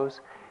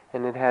sorrows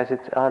and it has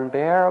its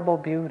unbearable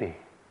beauty,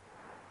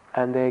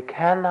 and they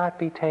cannot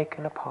be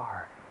taken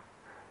apart.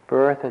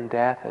 Birth and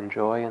death and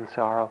joy and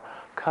sorrow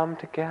come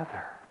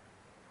together.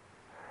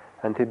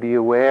 And to be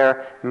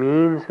aware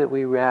means that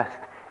we rest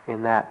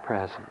in that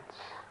presence.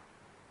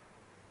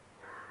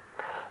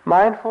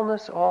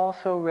 Mindfulness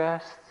also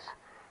rests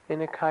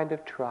in a kind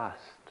of trust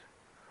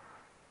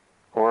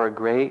or a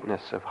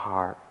greatness of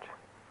heart.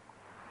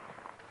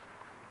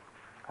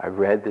 I've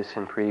read this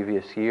in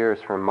previous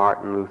years from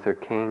Martin Luther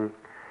King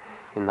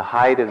in the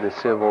height of the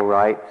civil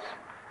rights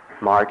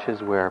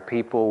marches where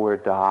people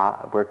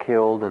were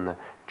killed and the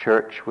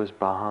church was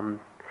bombed.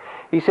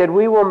 He said,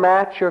 "We will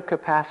match your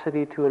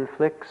capacity to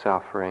inflict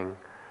suffering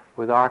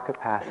with our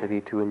capacity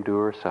to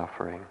endure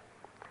suffering.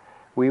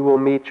 We will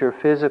meet your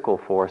physical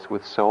force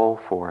with soul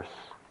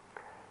force.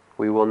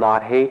 We will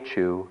not hate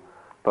you,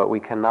 but we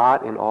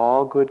cannot in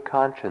all good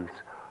conscience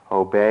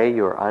obey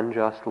your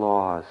unjust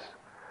laws.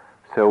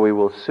 So we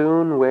will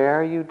soon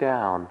wear you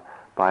down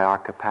by our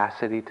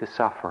capacity to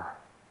suffer.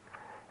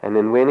 And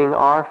in winning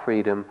our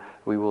freedom,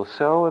 we will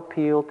so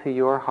appeal to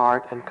your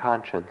heart and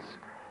conscience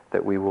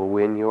that we will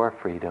win your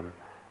freedom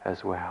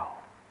as well."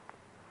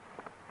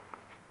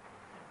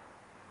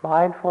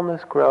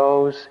 Mindfulness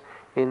grows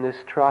in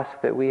this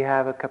trust that we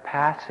have a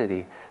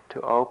capacity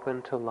to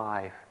open to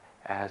life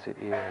as it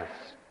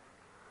is.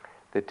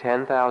 The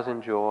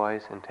 10,000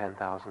 joys and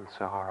 10,000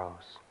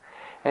 sorrows.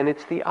 And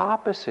it's the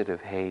opposite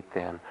of hate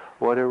then.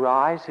 What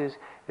arises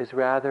is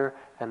rather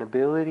an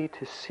ability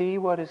to see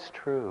what is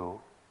true,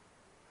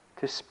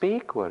 to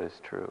speak what is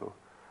true,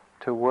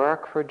 to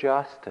work for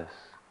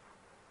justice,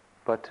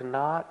 but to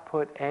not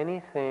put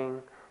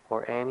anything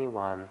or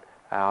anyone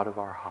out of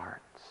our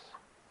hearts.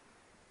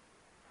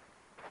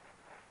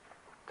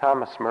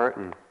 Thomas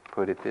Merton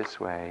put it this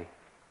way.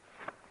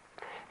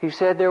 He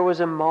said, "There was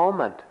a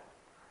moment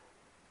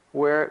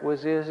where it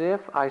was as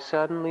if I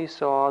suddenly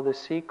saw the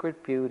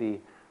secret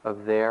beauty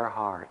of their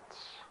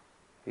hearts."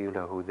 You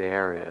know who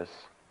 "there"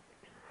 is.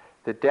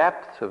 The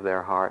depths of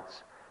their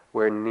hearts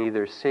where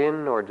neither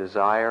sin nor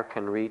desire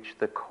can reach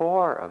the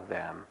core of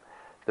them,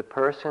 the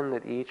person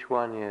that each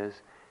one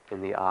is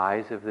in the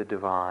eyes of the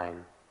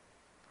divine.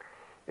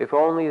 If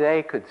only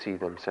they could see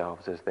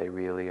themselves as they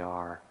really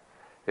are.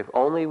 If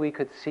only we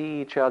could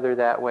see each other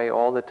that way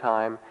all the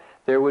time,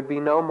 there would be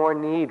no more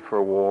need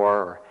for war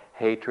or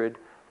hatred,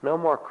 no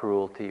more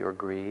cruelty or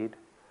greed.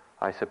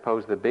 I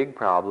suppose the big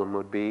problem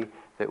would be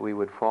that we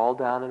would fall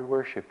down and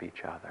worship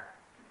each other.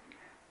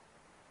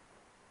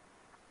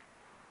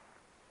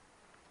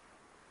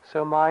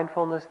 So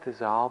mindfulness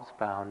dissolves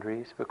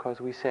boundaries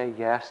because we say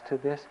yes to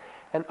this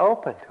and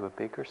open to a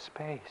bigger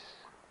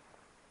space.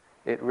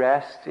 It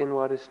rests in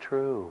what is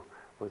true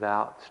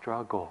without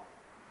struggle.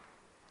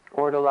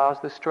 Or it allows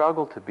the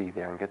struggle to be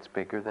there and gets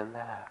bigger than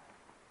that.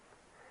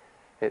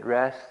 It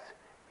rests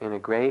in a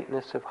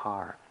greatness of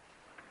heart.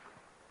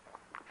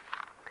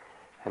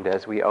 And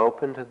as we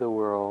open to the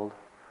world,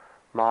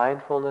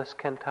 mindfulness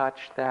can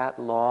touch that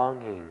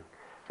longing,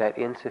 that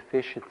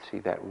insufficiency,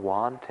 that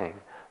wanting,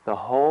 the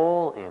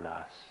hole in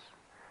us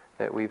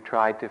that we've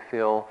tried to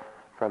fill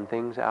from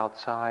things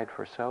outside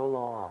for so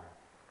long.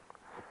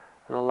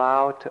 And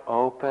allow it to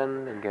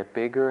open and get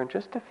bigger and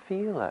just to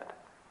feel it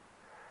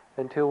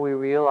until we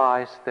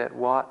realize that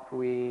what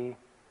we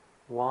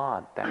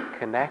want, that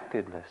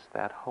connectedness,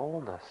 that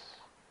wholeness,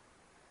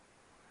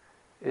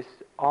 is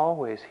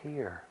always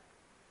here.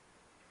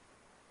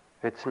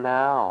 It's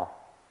now,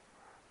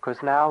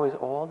 because now is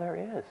all there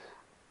is.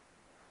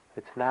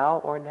 It's now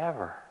or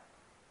never.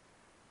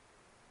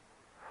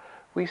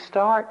 We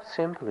start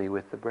simply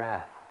with the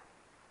breath,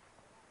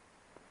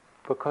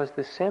 because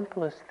the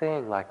simplest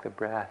thing, like the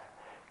breath,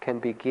 can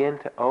begin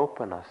to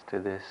open us to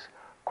this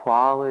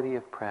quality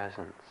of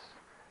presence,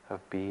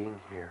 of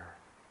being here.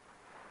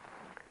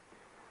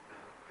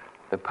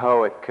 The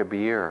poet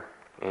Kabir,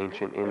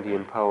 ancient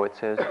Indian poet,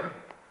 says,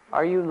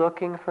 "Are you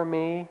looking for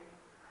me?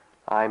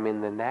 I'm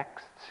in the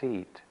next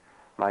seat.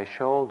 My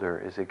shoulder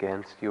is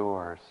against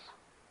yours.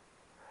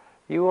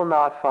 You will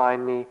not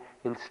find me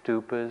in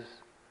stupas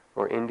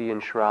or Indian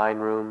shrine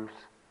rooms,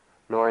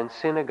 nor in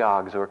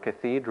synagogues or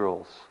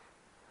cathedrals,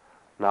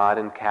 not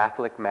in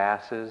Catholic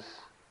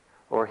masses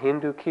or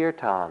Hindu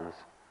kirtans,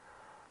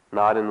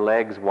 not in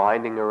legs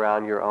winding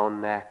around your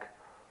own neck,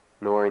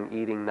 nor in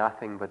eating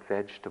nothing but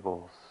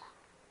vegetables.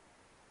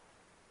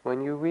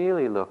 When you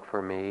really look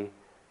for me,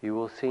 you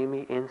will see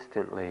me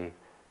instantly.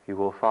 You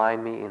will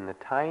find me in the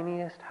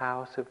tiniest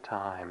house of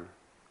time."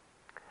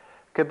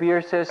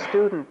 Kabir says,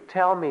 "Student,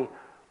 tell me,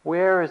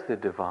 where is the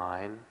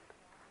divine?"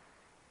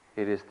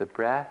 It is the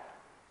breath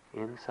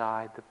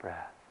inside the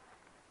breath.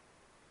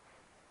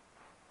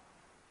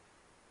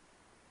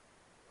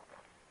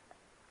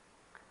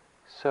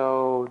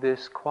 So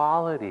this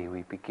quality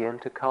we begin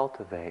to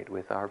cultivate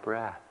with our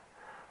breath,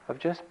 of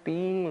just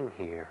being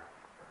here,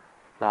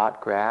 not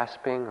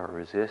grasping or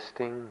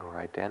resisting or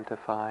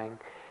identifying,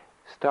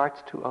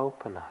 starts to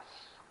open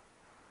us.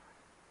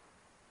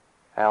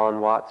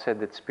 Alan Watts said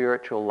that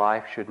spiritual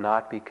life should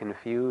not be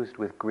confused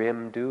with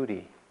grim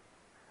duty.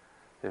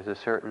 There's a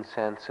certain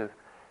sense of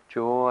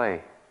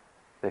joy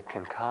that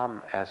can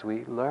come as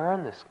we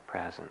learn this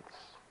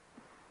presence.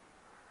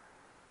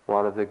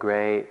 One of the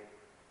great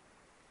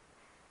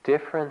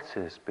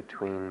differences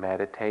between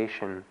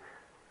meditation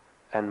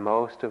and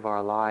most of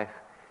our life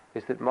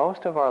is that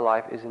most of our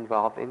life is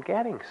involved in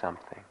getting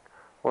something,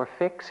 or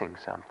fixing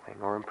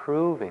something, or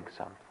improving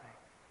something.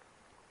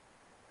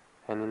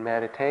 And in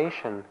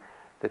meditation,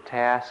 the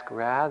task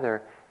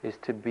rather is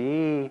to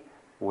be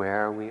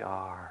where we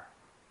are.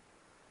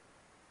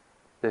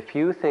 The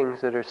few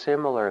things that are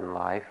similar in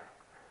life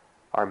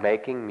are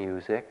making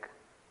music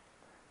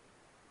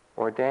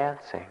or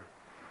dancing.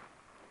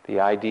 The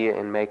idea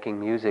in making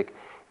music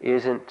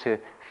isn't to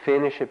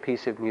finish a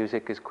piece of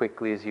music as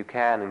quickly as you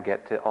can and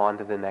get on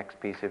to the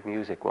next piece of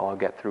music. Well, I'll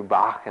get through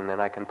Bach and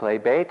then I can play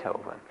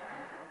Beethoven.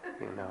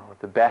 You know,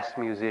 the best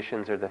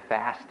musicians are the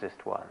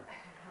fastest ones.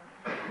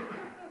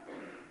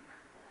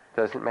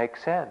 Doesn't make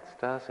sense,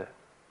 does it?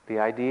 The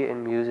idea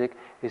in music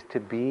is to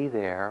be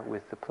there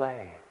with the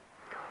playing.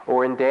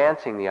 Or in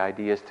dancing, the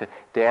idea is to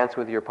dance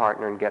with your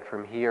partner and get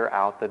from here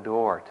out the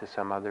door to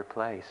some other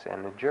place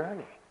and a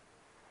journey.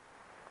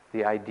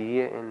 The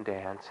idea in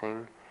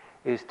dancing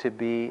is to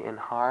be in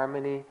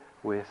harmony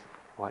with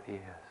what is.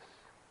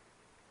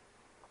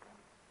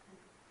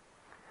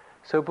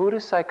 So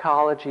Buddhist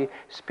psychology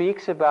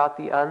speaks about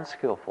the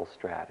unskillful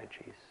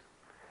strategies,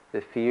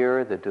 the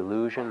fear, the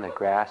delusion, the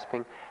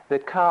grasping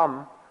that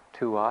come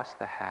to us,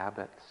 the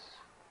habits.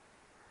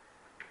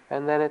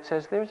 And then it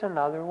says there's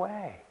another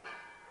way,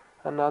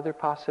 another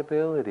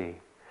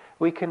possibility.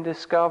 We can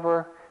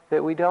discover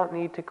that we don't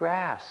need to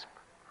grasp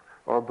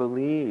or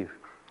believe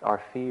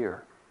our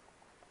fear,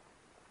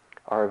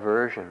 our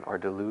aversion, our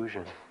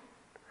delusion.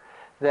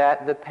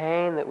 That the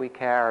pain that we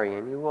carry,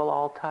 and you will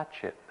all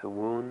touch it, the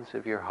wounds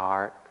of your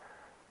heart,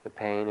 the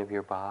pain of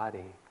your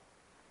body,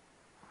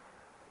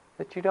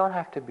 that you don't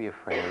have to be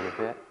afraid of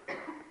it,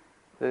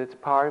 that it's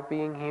part of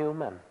being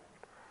human,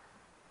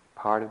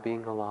 part of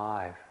being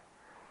alive,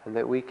 and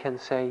that we can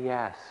say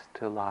yes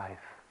to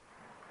life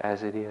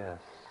as it is.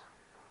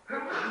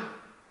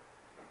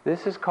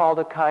 This is called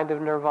a kind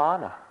of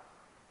nirvana.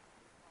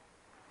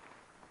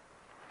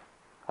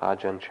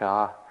 Ajahn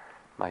Chah,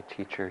 my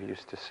teacher,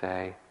 used to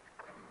say,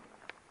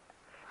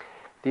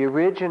 "The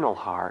original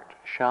heart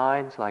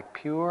shines like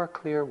pure,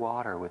 clear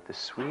water with the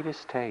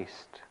sweetest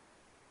taste."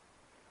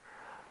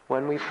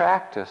 When we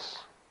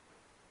practice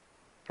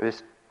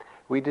this,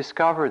 we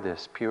discover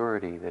this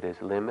purity that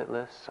is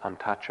limitless,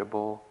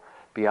 untouchable,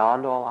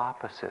 beyond all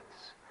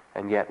opposites,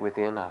 and yet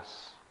within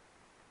us.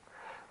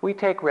 We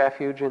take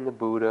refuge in the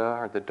Buddha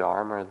or the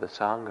Dharma or the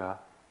Sangha,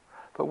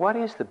 but what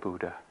is the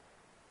Buddha?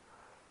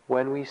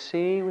 When we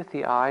see with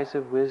the eyes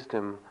of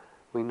wisdom,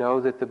 we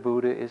know that the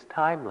Buddha is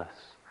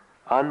timeless,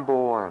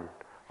 unborn,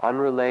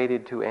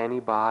 unrelated to any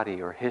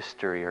body or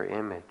history or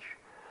image.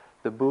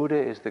 The Buddha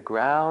is the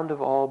ground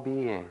of all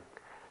being,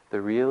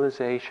 the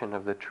realization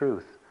of the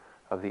truth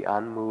of the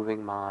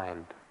unmoving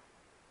mind.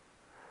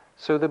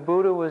 So the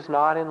Buddha was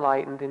not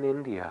enlightened in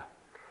India.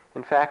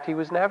 In fact, he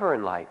was never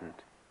enlightened,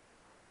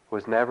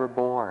 was never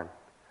born,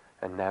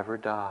 and never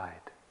died.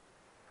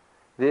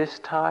 This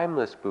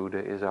timeless Buddha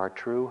is our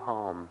true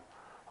home,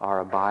 our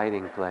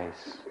abiding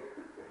place.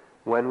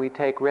 When we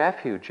take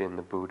refuge in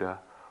the Buddha,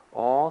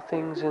 all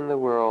things in the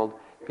world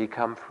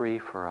become free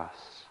for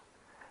us.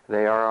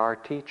 They are our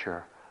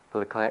teacher,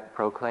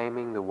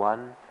 proclaiming the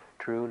one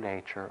true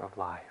nature of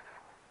life.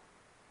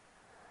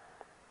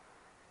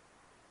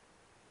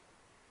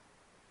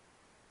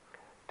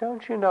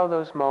 Don't you know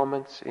those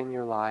moments in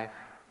your life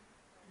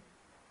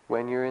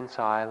when you're in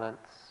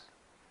silence,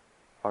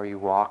 or you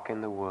walk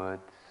in the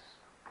woods,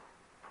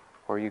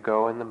 or you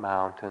go in the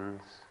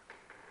mountains,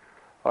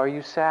 or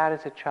you sat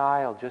as a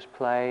child just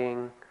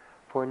playing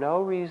for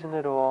no reason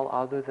at all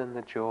other than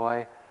the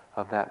joy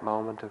of that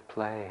moment of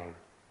playing?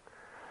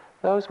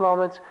 Those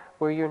moments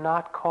where you're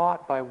not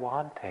caught by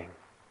wanting,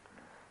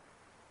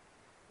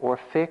 or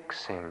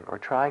fixing, or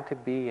trying to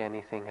be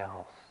anything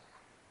else.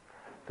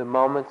 The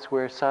moments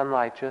where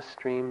sunlight just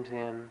streams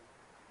in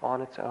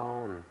on its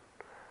own,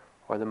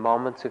 or the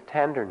moments of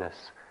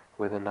tenderness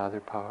with another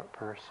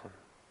person.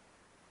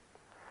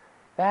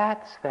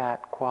 That's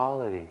that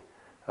quality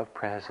of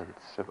presence,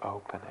 of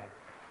opening.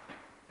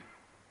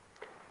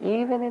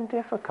 Even in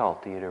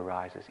difficulty it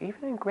arises,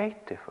 even in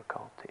great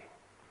difficulty.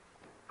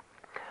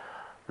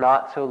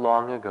 Not so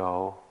long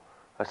ago,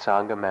 a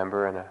Sangha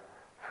member and a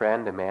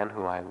friend, a man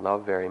whom I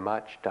love very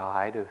much,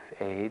 died of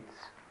AIDS,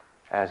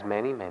 as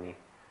many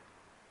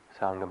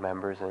Sangha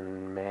members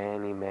and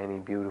many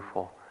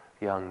beautiful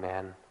young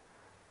men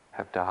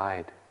have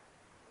died.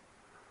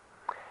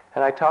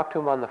 And I talked to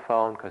him on the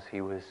phone because he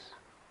was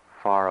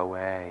far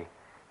away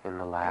in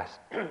the last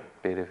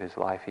bit of his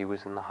life. He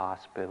was in the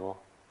hospital.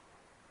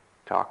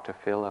 Talked to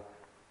Philip.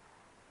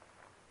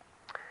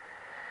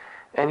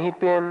 And he'd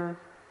been,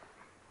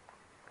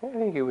 I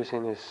think he was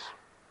in his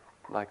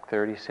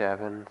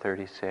 37,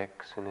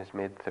 36, in his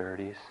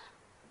mid-30s.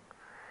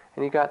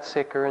 And he got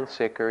sicker and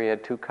sicker. He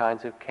had 2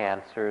 kinds of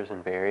cancers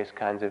and various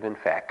kinds of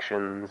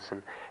infections,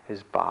 and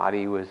his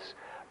body was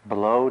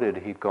bloated.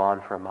 He'd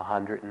gone from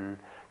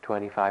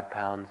 125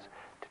 pounds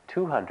to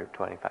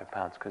 225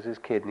 pounds because his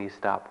kidneys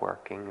stopped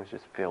working. It was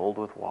just filled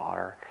with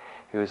water.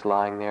 He was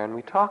lying there, and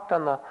we talked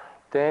on the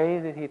day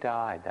that he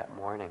died, that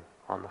morning,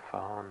 on the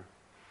phone.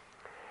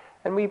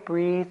 And we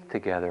breathed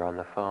together on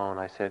the phone.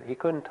 I said, he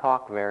couldn't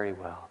talk very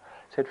well.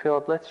 I said,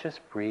 Philip, let's just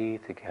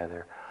breathe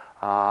together.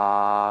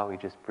 We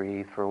just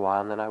breathed for a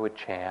while, and then I would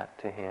chant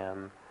to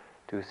him,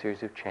 do a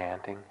series of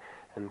chanting,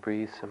 and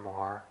breathe some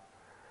more.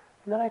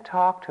 And then I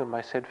talked to him.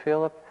 I said,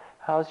 Philip,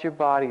 how's your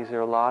body? Is there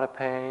a lot of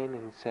pain?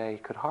 And he'd say, he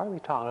could hardly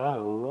talk. Oh,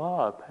 a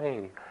lot of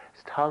pain.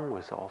 His tongue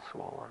was all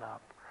swollen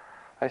up.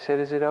 I said,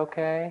 is it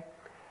okay?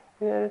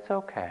 Yeah, it's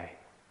okay.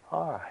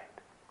 All right.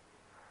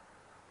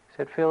 I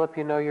said, Philip,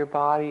 you know, your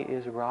body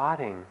is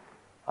rotting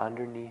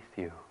underneath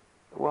you.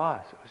 It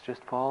was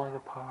just falling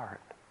apart.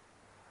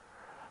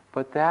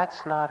 But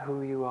that's not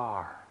who you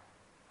are.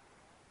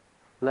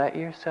 Let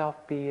yourself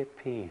be at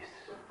peace.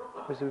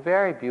 There's a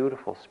very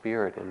beautiful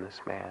spirit in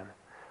this man.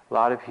 A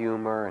lot of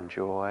humor and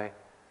joy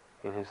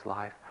in his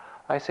life.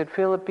 I said,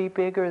 Philip, be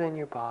bigger than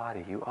your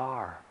body. You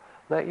are.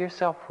 Let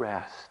yourself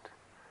rest.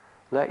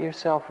 Let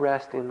yourself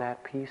rest in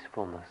that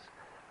peacefulness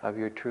of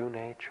your true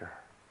nature.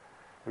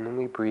 And then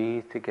we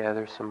breathed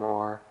together some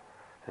more,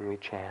 and we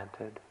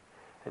chanted.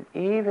 And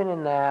even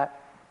in that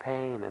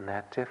pain and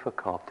that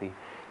difficulty,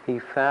 he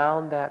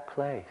found that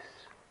place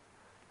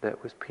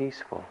that was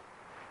peaceful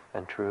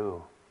and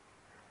true.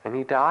 And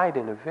he died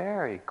in a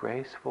very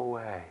graceful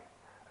way,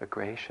 a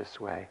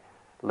gracious way,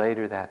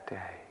 later that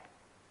day.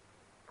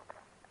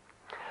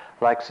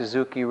 Like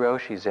Suzuki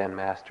Roshi, Zen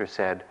master,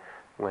 said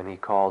when he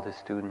called his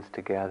students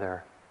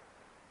together,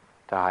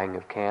 dying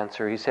of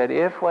cancer, he said,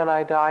 if when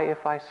I die,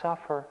 if I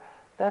suffer,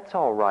 that's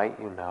all right,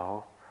 you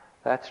know.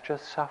 That's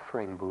just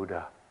suffering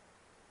Buddha.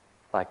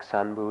 Like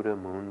Sun Buddha,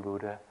 Moon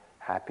Buddha,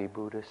 Happy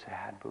Buddha,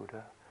 Sad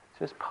Buddha. It's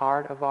just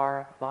part of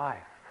our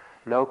life.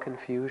 No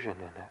confusion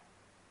in it.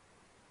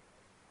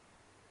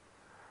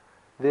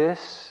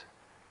 This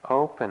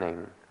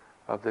opening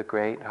of the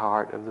great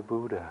heart of the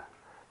Buddha,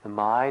 the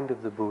mind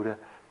of the Buddha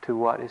to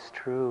what is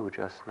true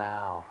just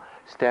now,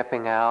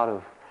 stepping out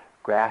of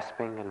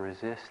grasping and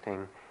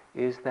resisting,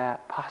 is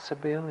that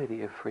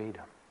possibility of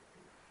freedom.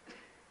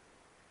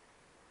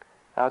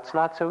 Now, it's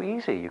not so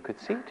easy, you could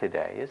see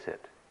today, is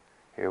it?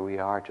 Here we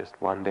are just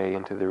one day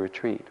into the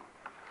retreat.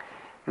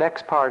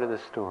 Next part of the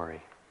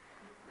story.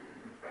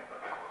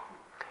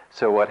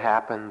 So what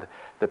happened?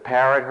 The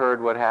parrot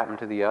heard what happened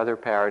to the other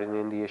parrot in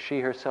India. She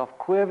herself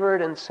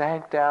quivered and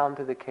sank down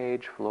to the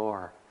cage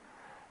floor.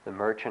 The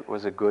merchant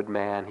was a good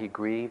man. He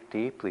grieved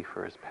deeply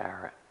for his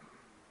parrot.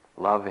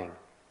 Loving.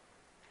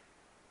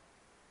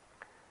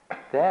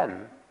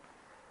 Then,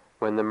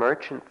 when the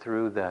merchant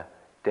threw the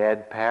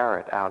dead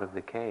parrot out of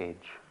the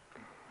cage,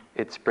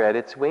 it spread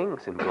its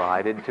wings and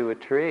glided to a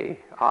tree.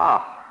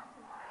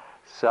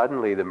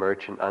 Suddenly the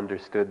merchant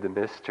understood the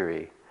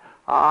mystery.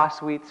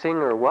 Sweet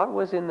singer, what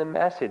was in the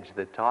message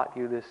that taught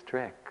you this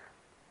trick?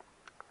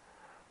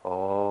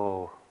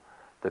 Oh,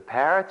 the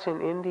parrots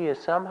in India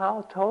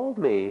somehow told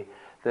me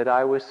that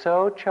I was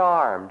so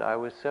charmed, I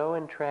was so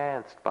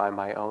entranced by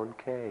my own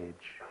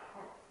cage,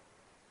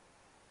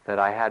 that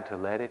I had to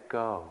let it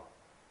go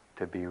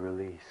to be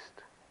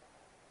released.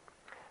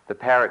 The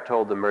parrot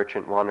told the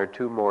merchant one or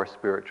two more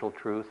spiritual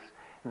truths,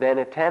 then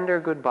a tender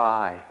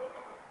goodbye.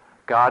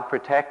 God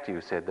protect you,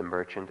 said the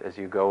merchant, as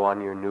you go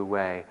on your new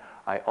way.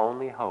 I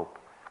only hope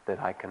that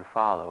I can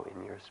follow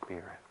in your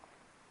spirit.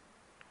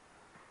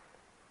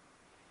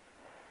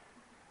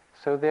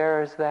 So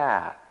there's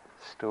that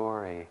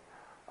story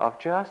of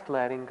just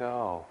letting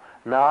go,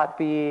 not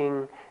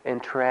being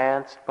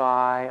entranced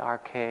by our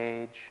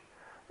cage,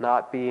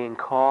 not being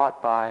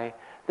caught by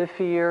the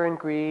fear and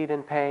greed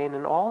and pain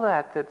and all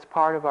that's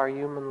part of our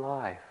human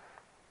life.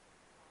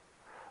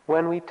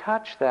 When we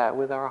touch that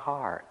with our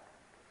heart,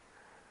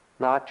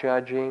 not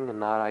judging and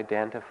not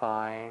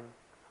identifying,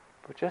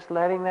 but just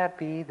letting that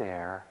be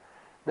there,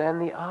 then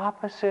the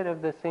opposite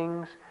of the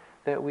things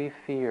that we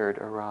feared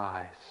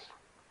arise.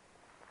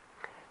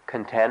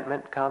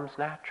 Contentment comes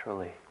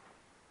naturally.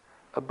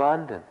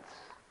 Abundance,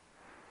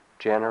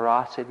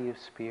 generosity of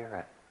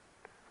spirit,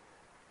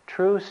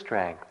 true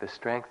strength, the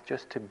strength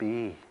just to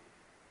be.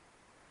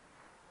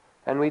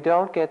 And we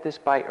don't get this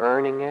by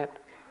earning it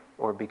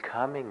or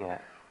becoming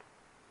it,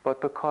 but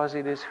because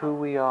it is who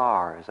we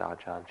are, as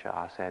Ajahn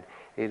Chah said.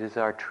 It is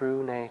our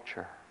true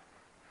nature.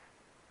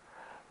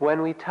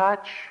 When we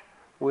touch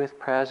with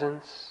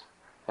presence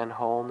and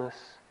wholeness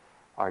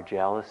our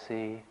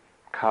jealousy,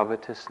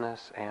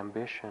 covetousness,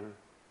 ambition,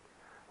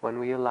 when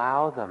we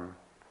allow them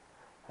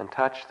and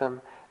touch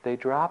them, they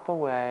drop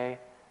away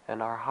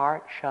and our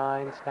heart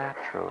shines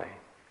naturally.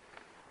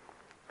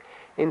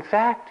 In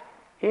fact,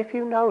 if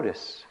you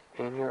notice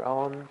in your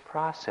own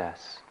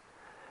process,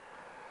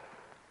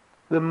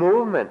 the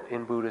movement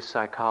in Buddhist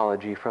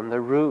psychology from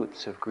the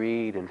roots of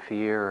greed and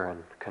fear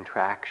and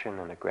contraction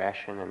and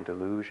aggression and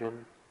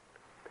delusion,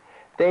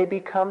 they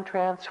become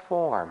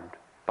transformed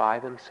by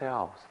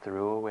themselves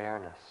through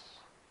awareness.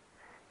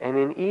 And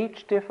in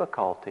each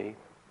difficulty,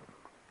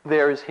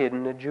 there is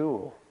hidden a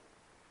jewel.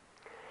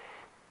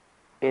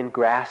 In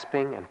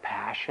grasping and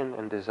passion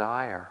and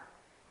desire,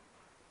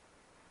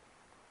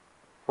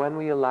 when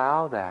we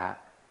allow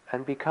that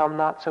and become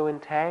not so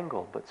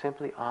entangled, but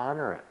simply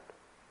honor it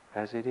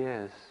as it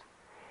is,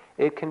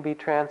 it can be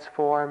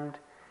transformed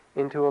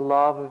into a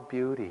love of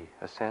beauty,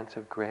 a sense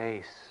of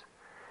grace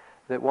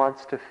that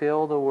wants to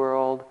fill the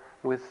world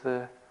with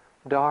the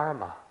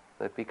Dharma,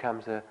 that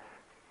becomes a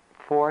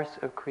force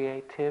of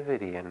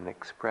creativity and an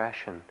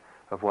expression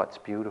of what's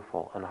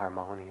beautiful and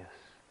harmonious.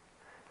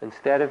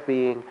 Instead of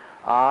being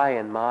I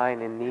and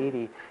mine and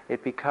needy,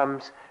 it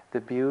becomes the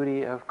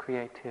beauty of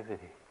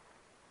creativity.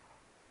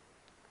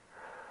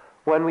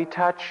 When we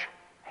touch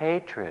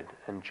hatred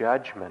and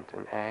judgment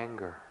and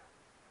anger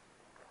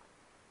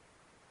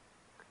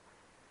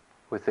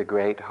with the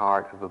great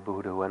heart of a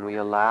Buddha, when we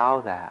allow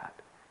that,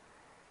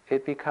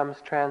 it becomes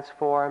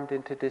transformed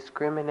into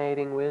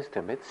discriminating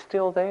wisdom. It's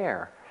still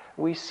there.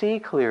 We see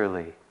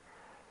clearly.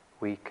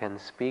 We can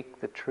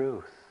speak the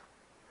truth.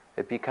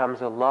 It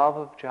becomes a love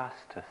of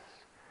justice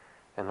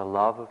and a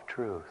love of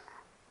truth,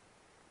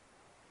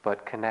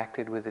 but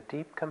connected with a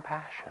deep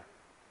compassion.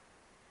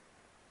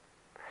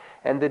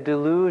 And the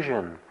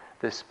delusion,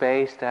 the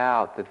spaced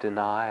out, the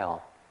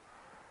denial,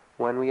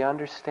 when we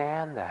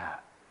understand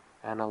that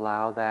and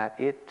allow that,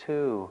 it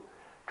too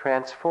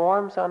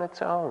transforms on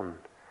its own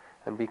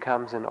and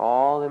becomes an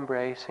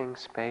all-embracing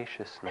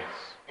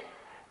spaciousness.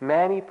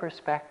 Many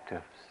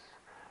perspectives,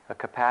 a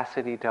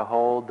capacity to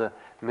hold the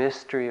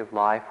mystery of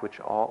life with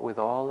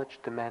all its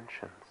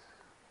dimensions.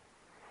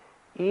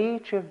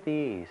 Each of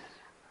these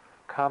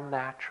come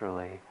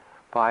naturally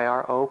by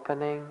our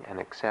opening and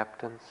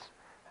acceptance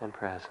and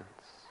presence.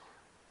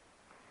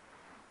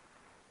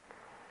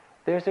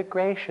 There's a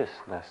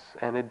graciousness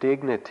and a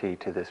dignity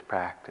to this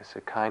practice,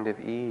 a kind of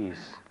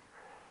ease.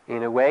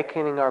 In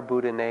awakening our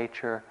Buddha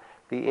nature,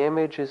 the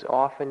image is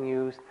often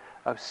used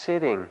of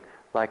sitting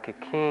like a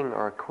king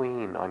or a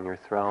queen on your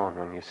throne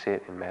when you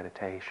sit in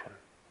meditation.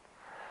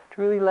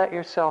 To really let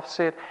yourself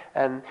sit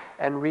and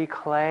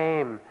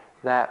reclaim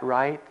that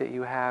right that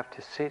you have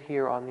to sit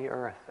here on the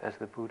earth as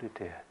the Buddha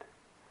did,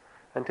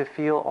 and to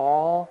feel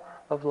all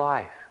of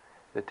life,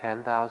 the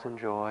 10,000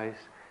 joys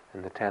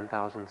and the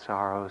 10,000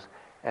 sorrows,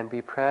 and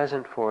be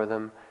present for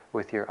them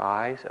with your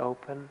eyes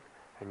open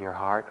and your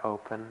heart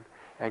open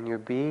and your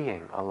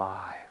being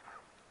alive.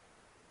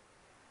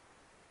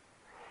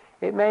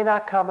 It may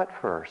not come at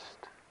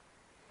first.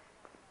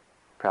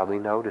 Probably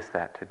noticed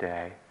that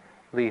today,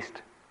 at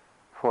least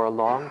for a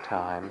long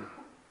time.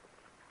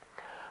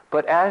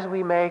 But as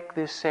we make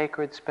this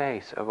sacred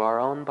space of our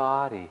own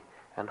body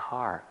and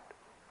heart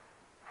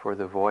for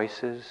the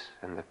voices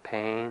and the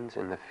pains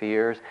and the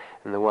fears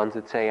and the ones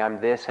that say I'm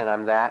this and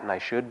I'm that and I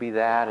should be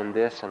that and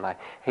this and I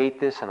hate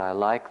this and I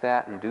like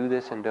that and do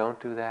this and don't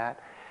do that.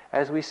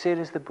 As we sit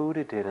as the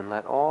Buddha did and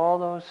let all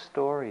those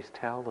stories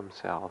tell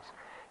themselves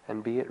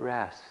and be at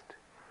rest,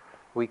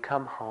 we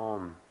come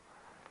home.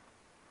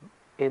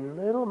 In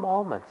little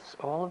moments,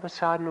 all of a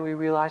sudden we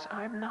realize,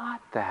 I'm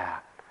not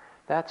that.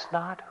 That's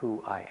not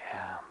who I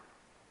am.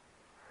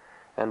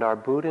 And our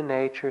Buddha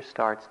nature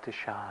starts to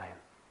shine.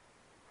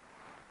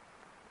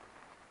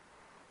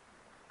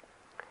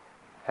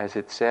 As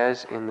it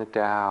says in the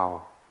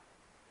Tao,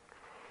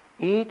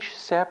 each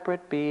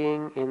separate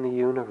being in the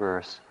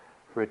universe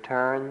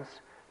returns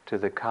to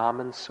the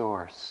common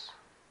source.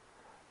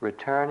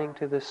 Returning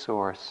to the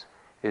source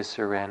is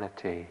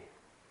serenity.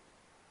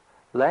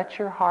 Let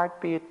your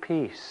heart be at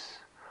peace.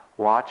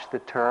 Watch the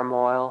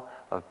turmoil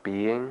of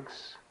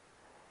beings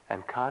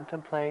and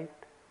contemplate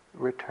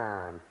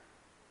return.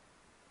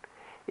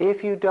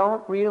 If you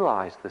don't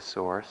realize the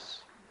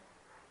source,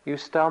 you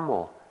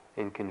stumble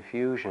in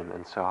confusion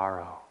and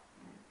sorrow.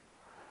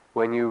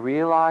 When you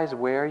realize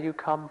where you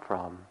come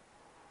from,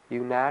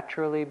 you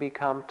naturally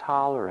become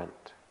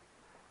tolerant,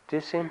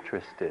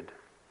 disinterested,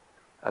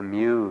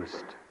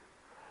 amused,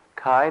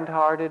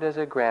 kind-hearted as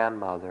a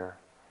grandmother,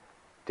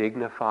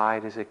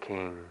 dignified as a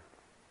king.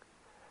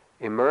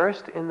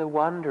 Immersed in the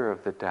wonder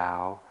of the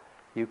Tao,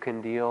 you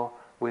can deal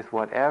with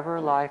whatever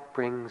life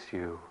brings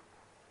you.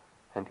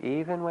 And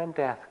even when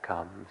death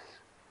comes,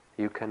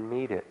 you can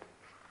meet it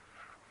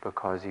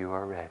because you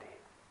are ready.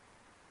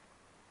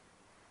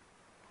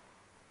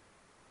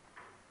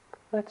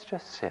 Let's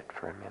just sit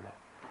for a minute.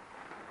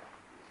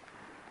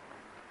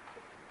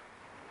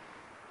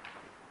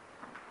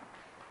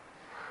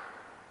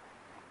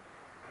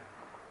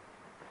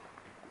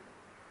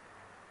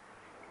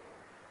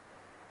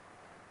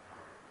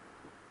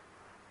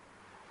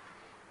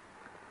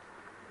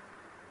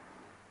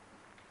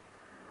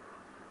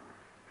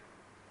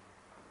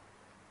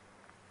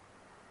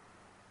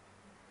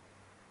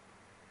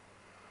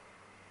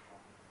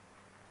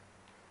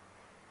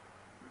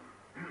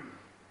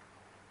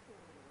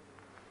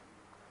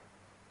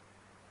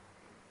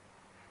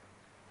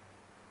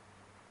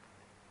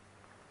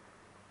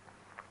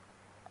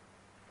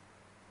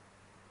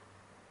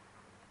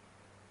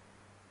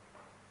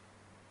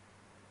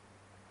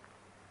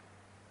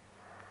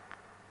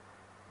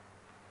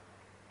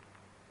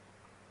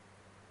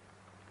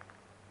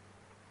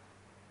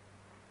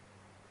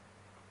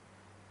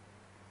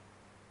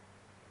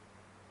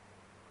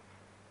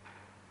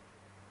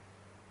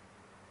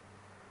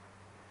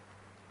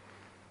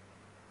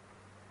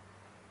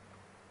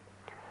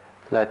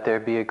 Let there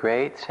be a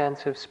great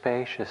sense of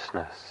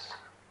spaciousness.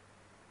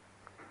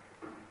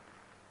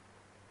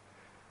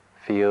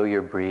 Feel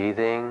your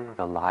breathing,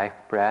 the life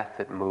breath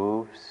that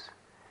moves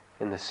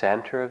in the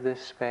center of this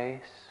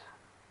space.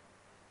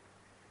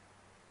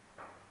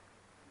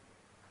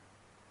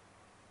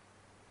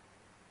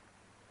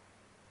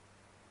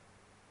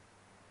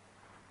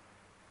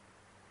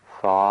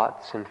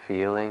 Thoughts and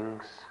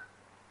feelings,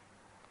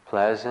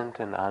 pleasant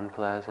and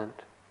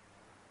unpleasant,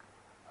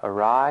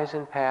 arise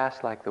and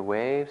pass like the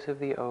waves of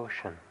the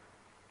ocean.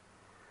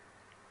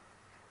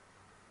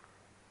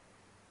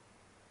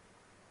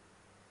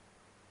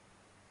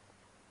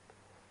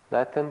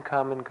 Let them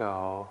come and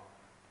go.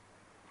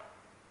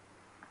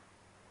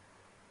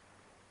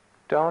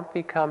 Don't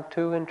become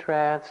too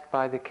entranced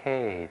by the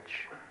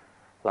cage,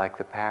 like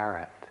the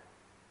parrot.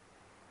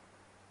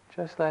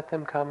 Just let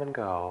them come and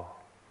go,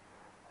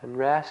 and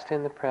rest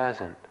in the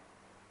present.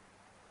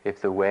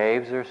 If the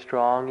waves are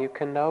strong, you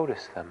can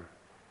notice them.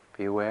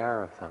 Be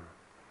aware of them.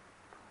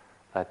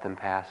 Let them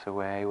pass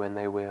away when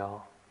they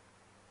will.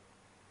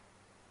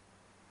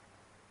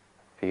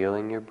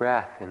 Feeling your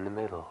breath in the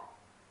middle.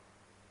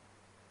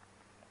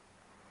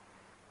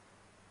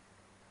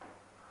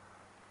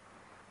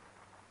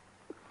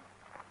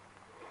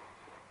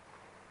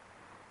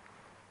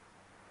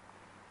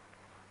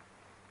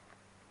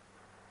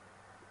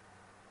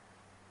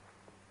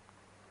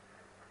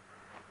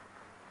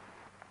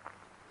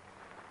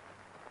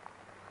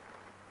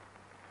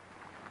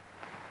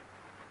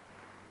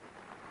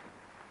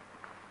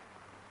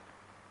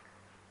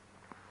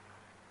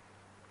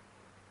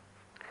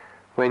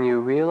 When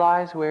you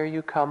realize where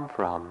you come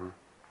from,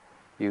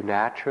 you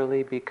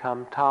naturally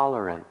become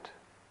tolerant,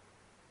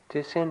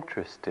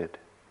 disinterested,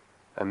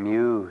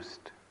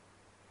 amused,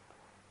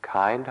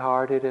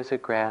 kind-hearted as a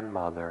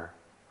grandmother,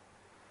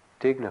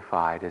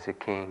 dignified as a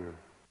king.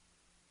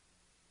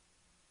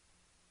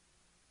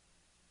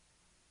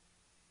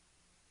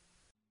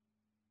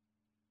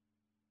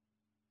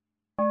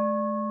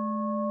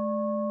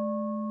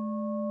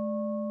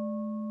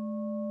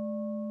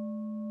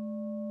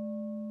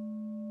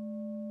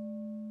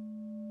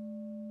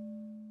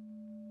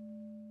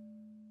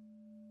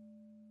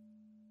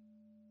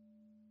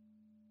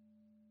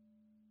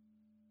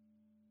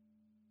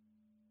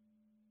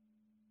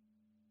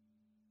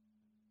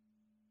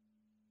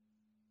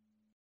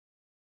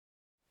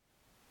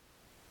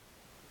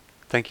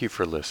 Thank you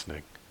for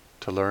listening.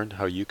 To learn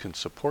how you can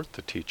support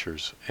the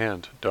teachers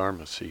and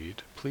Dharma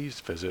Seed, please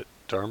visit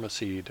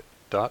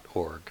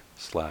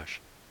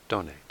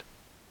dharmaseed.org/donate.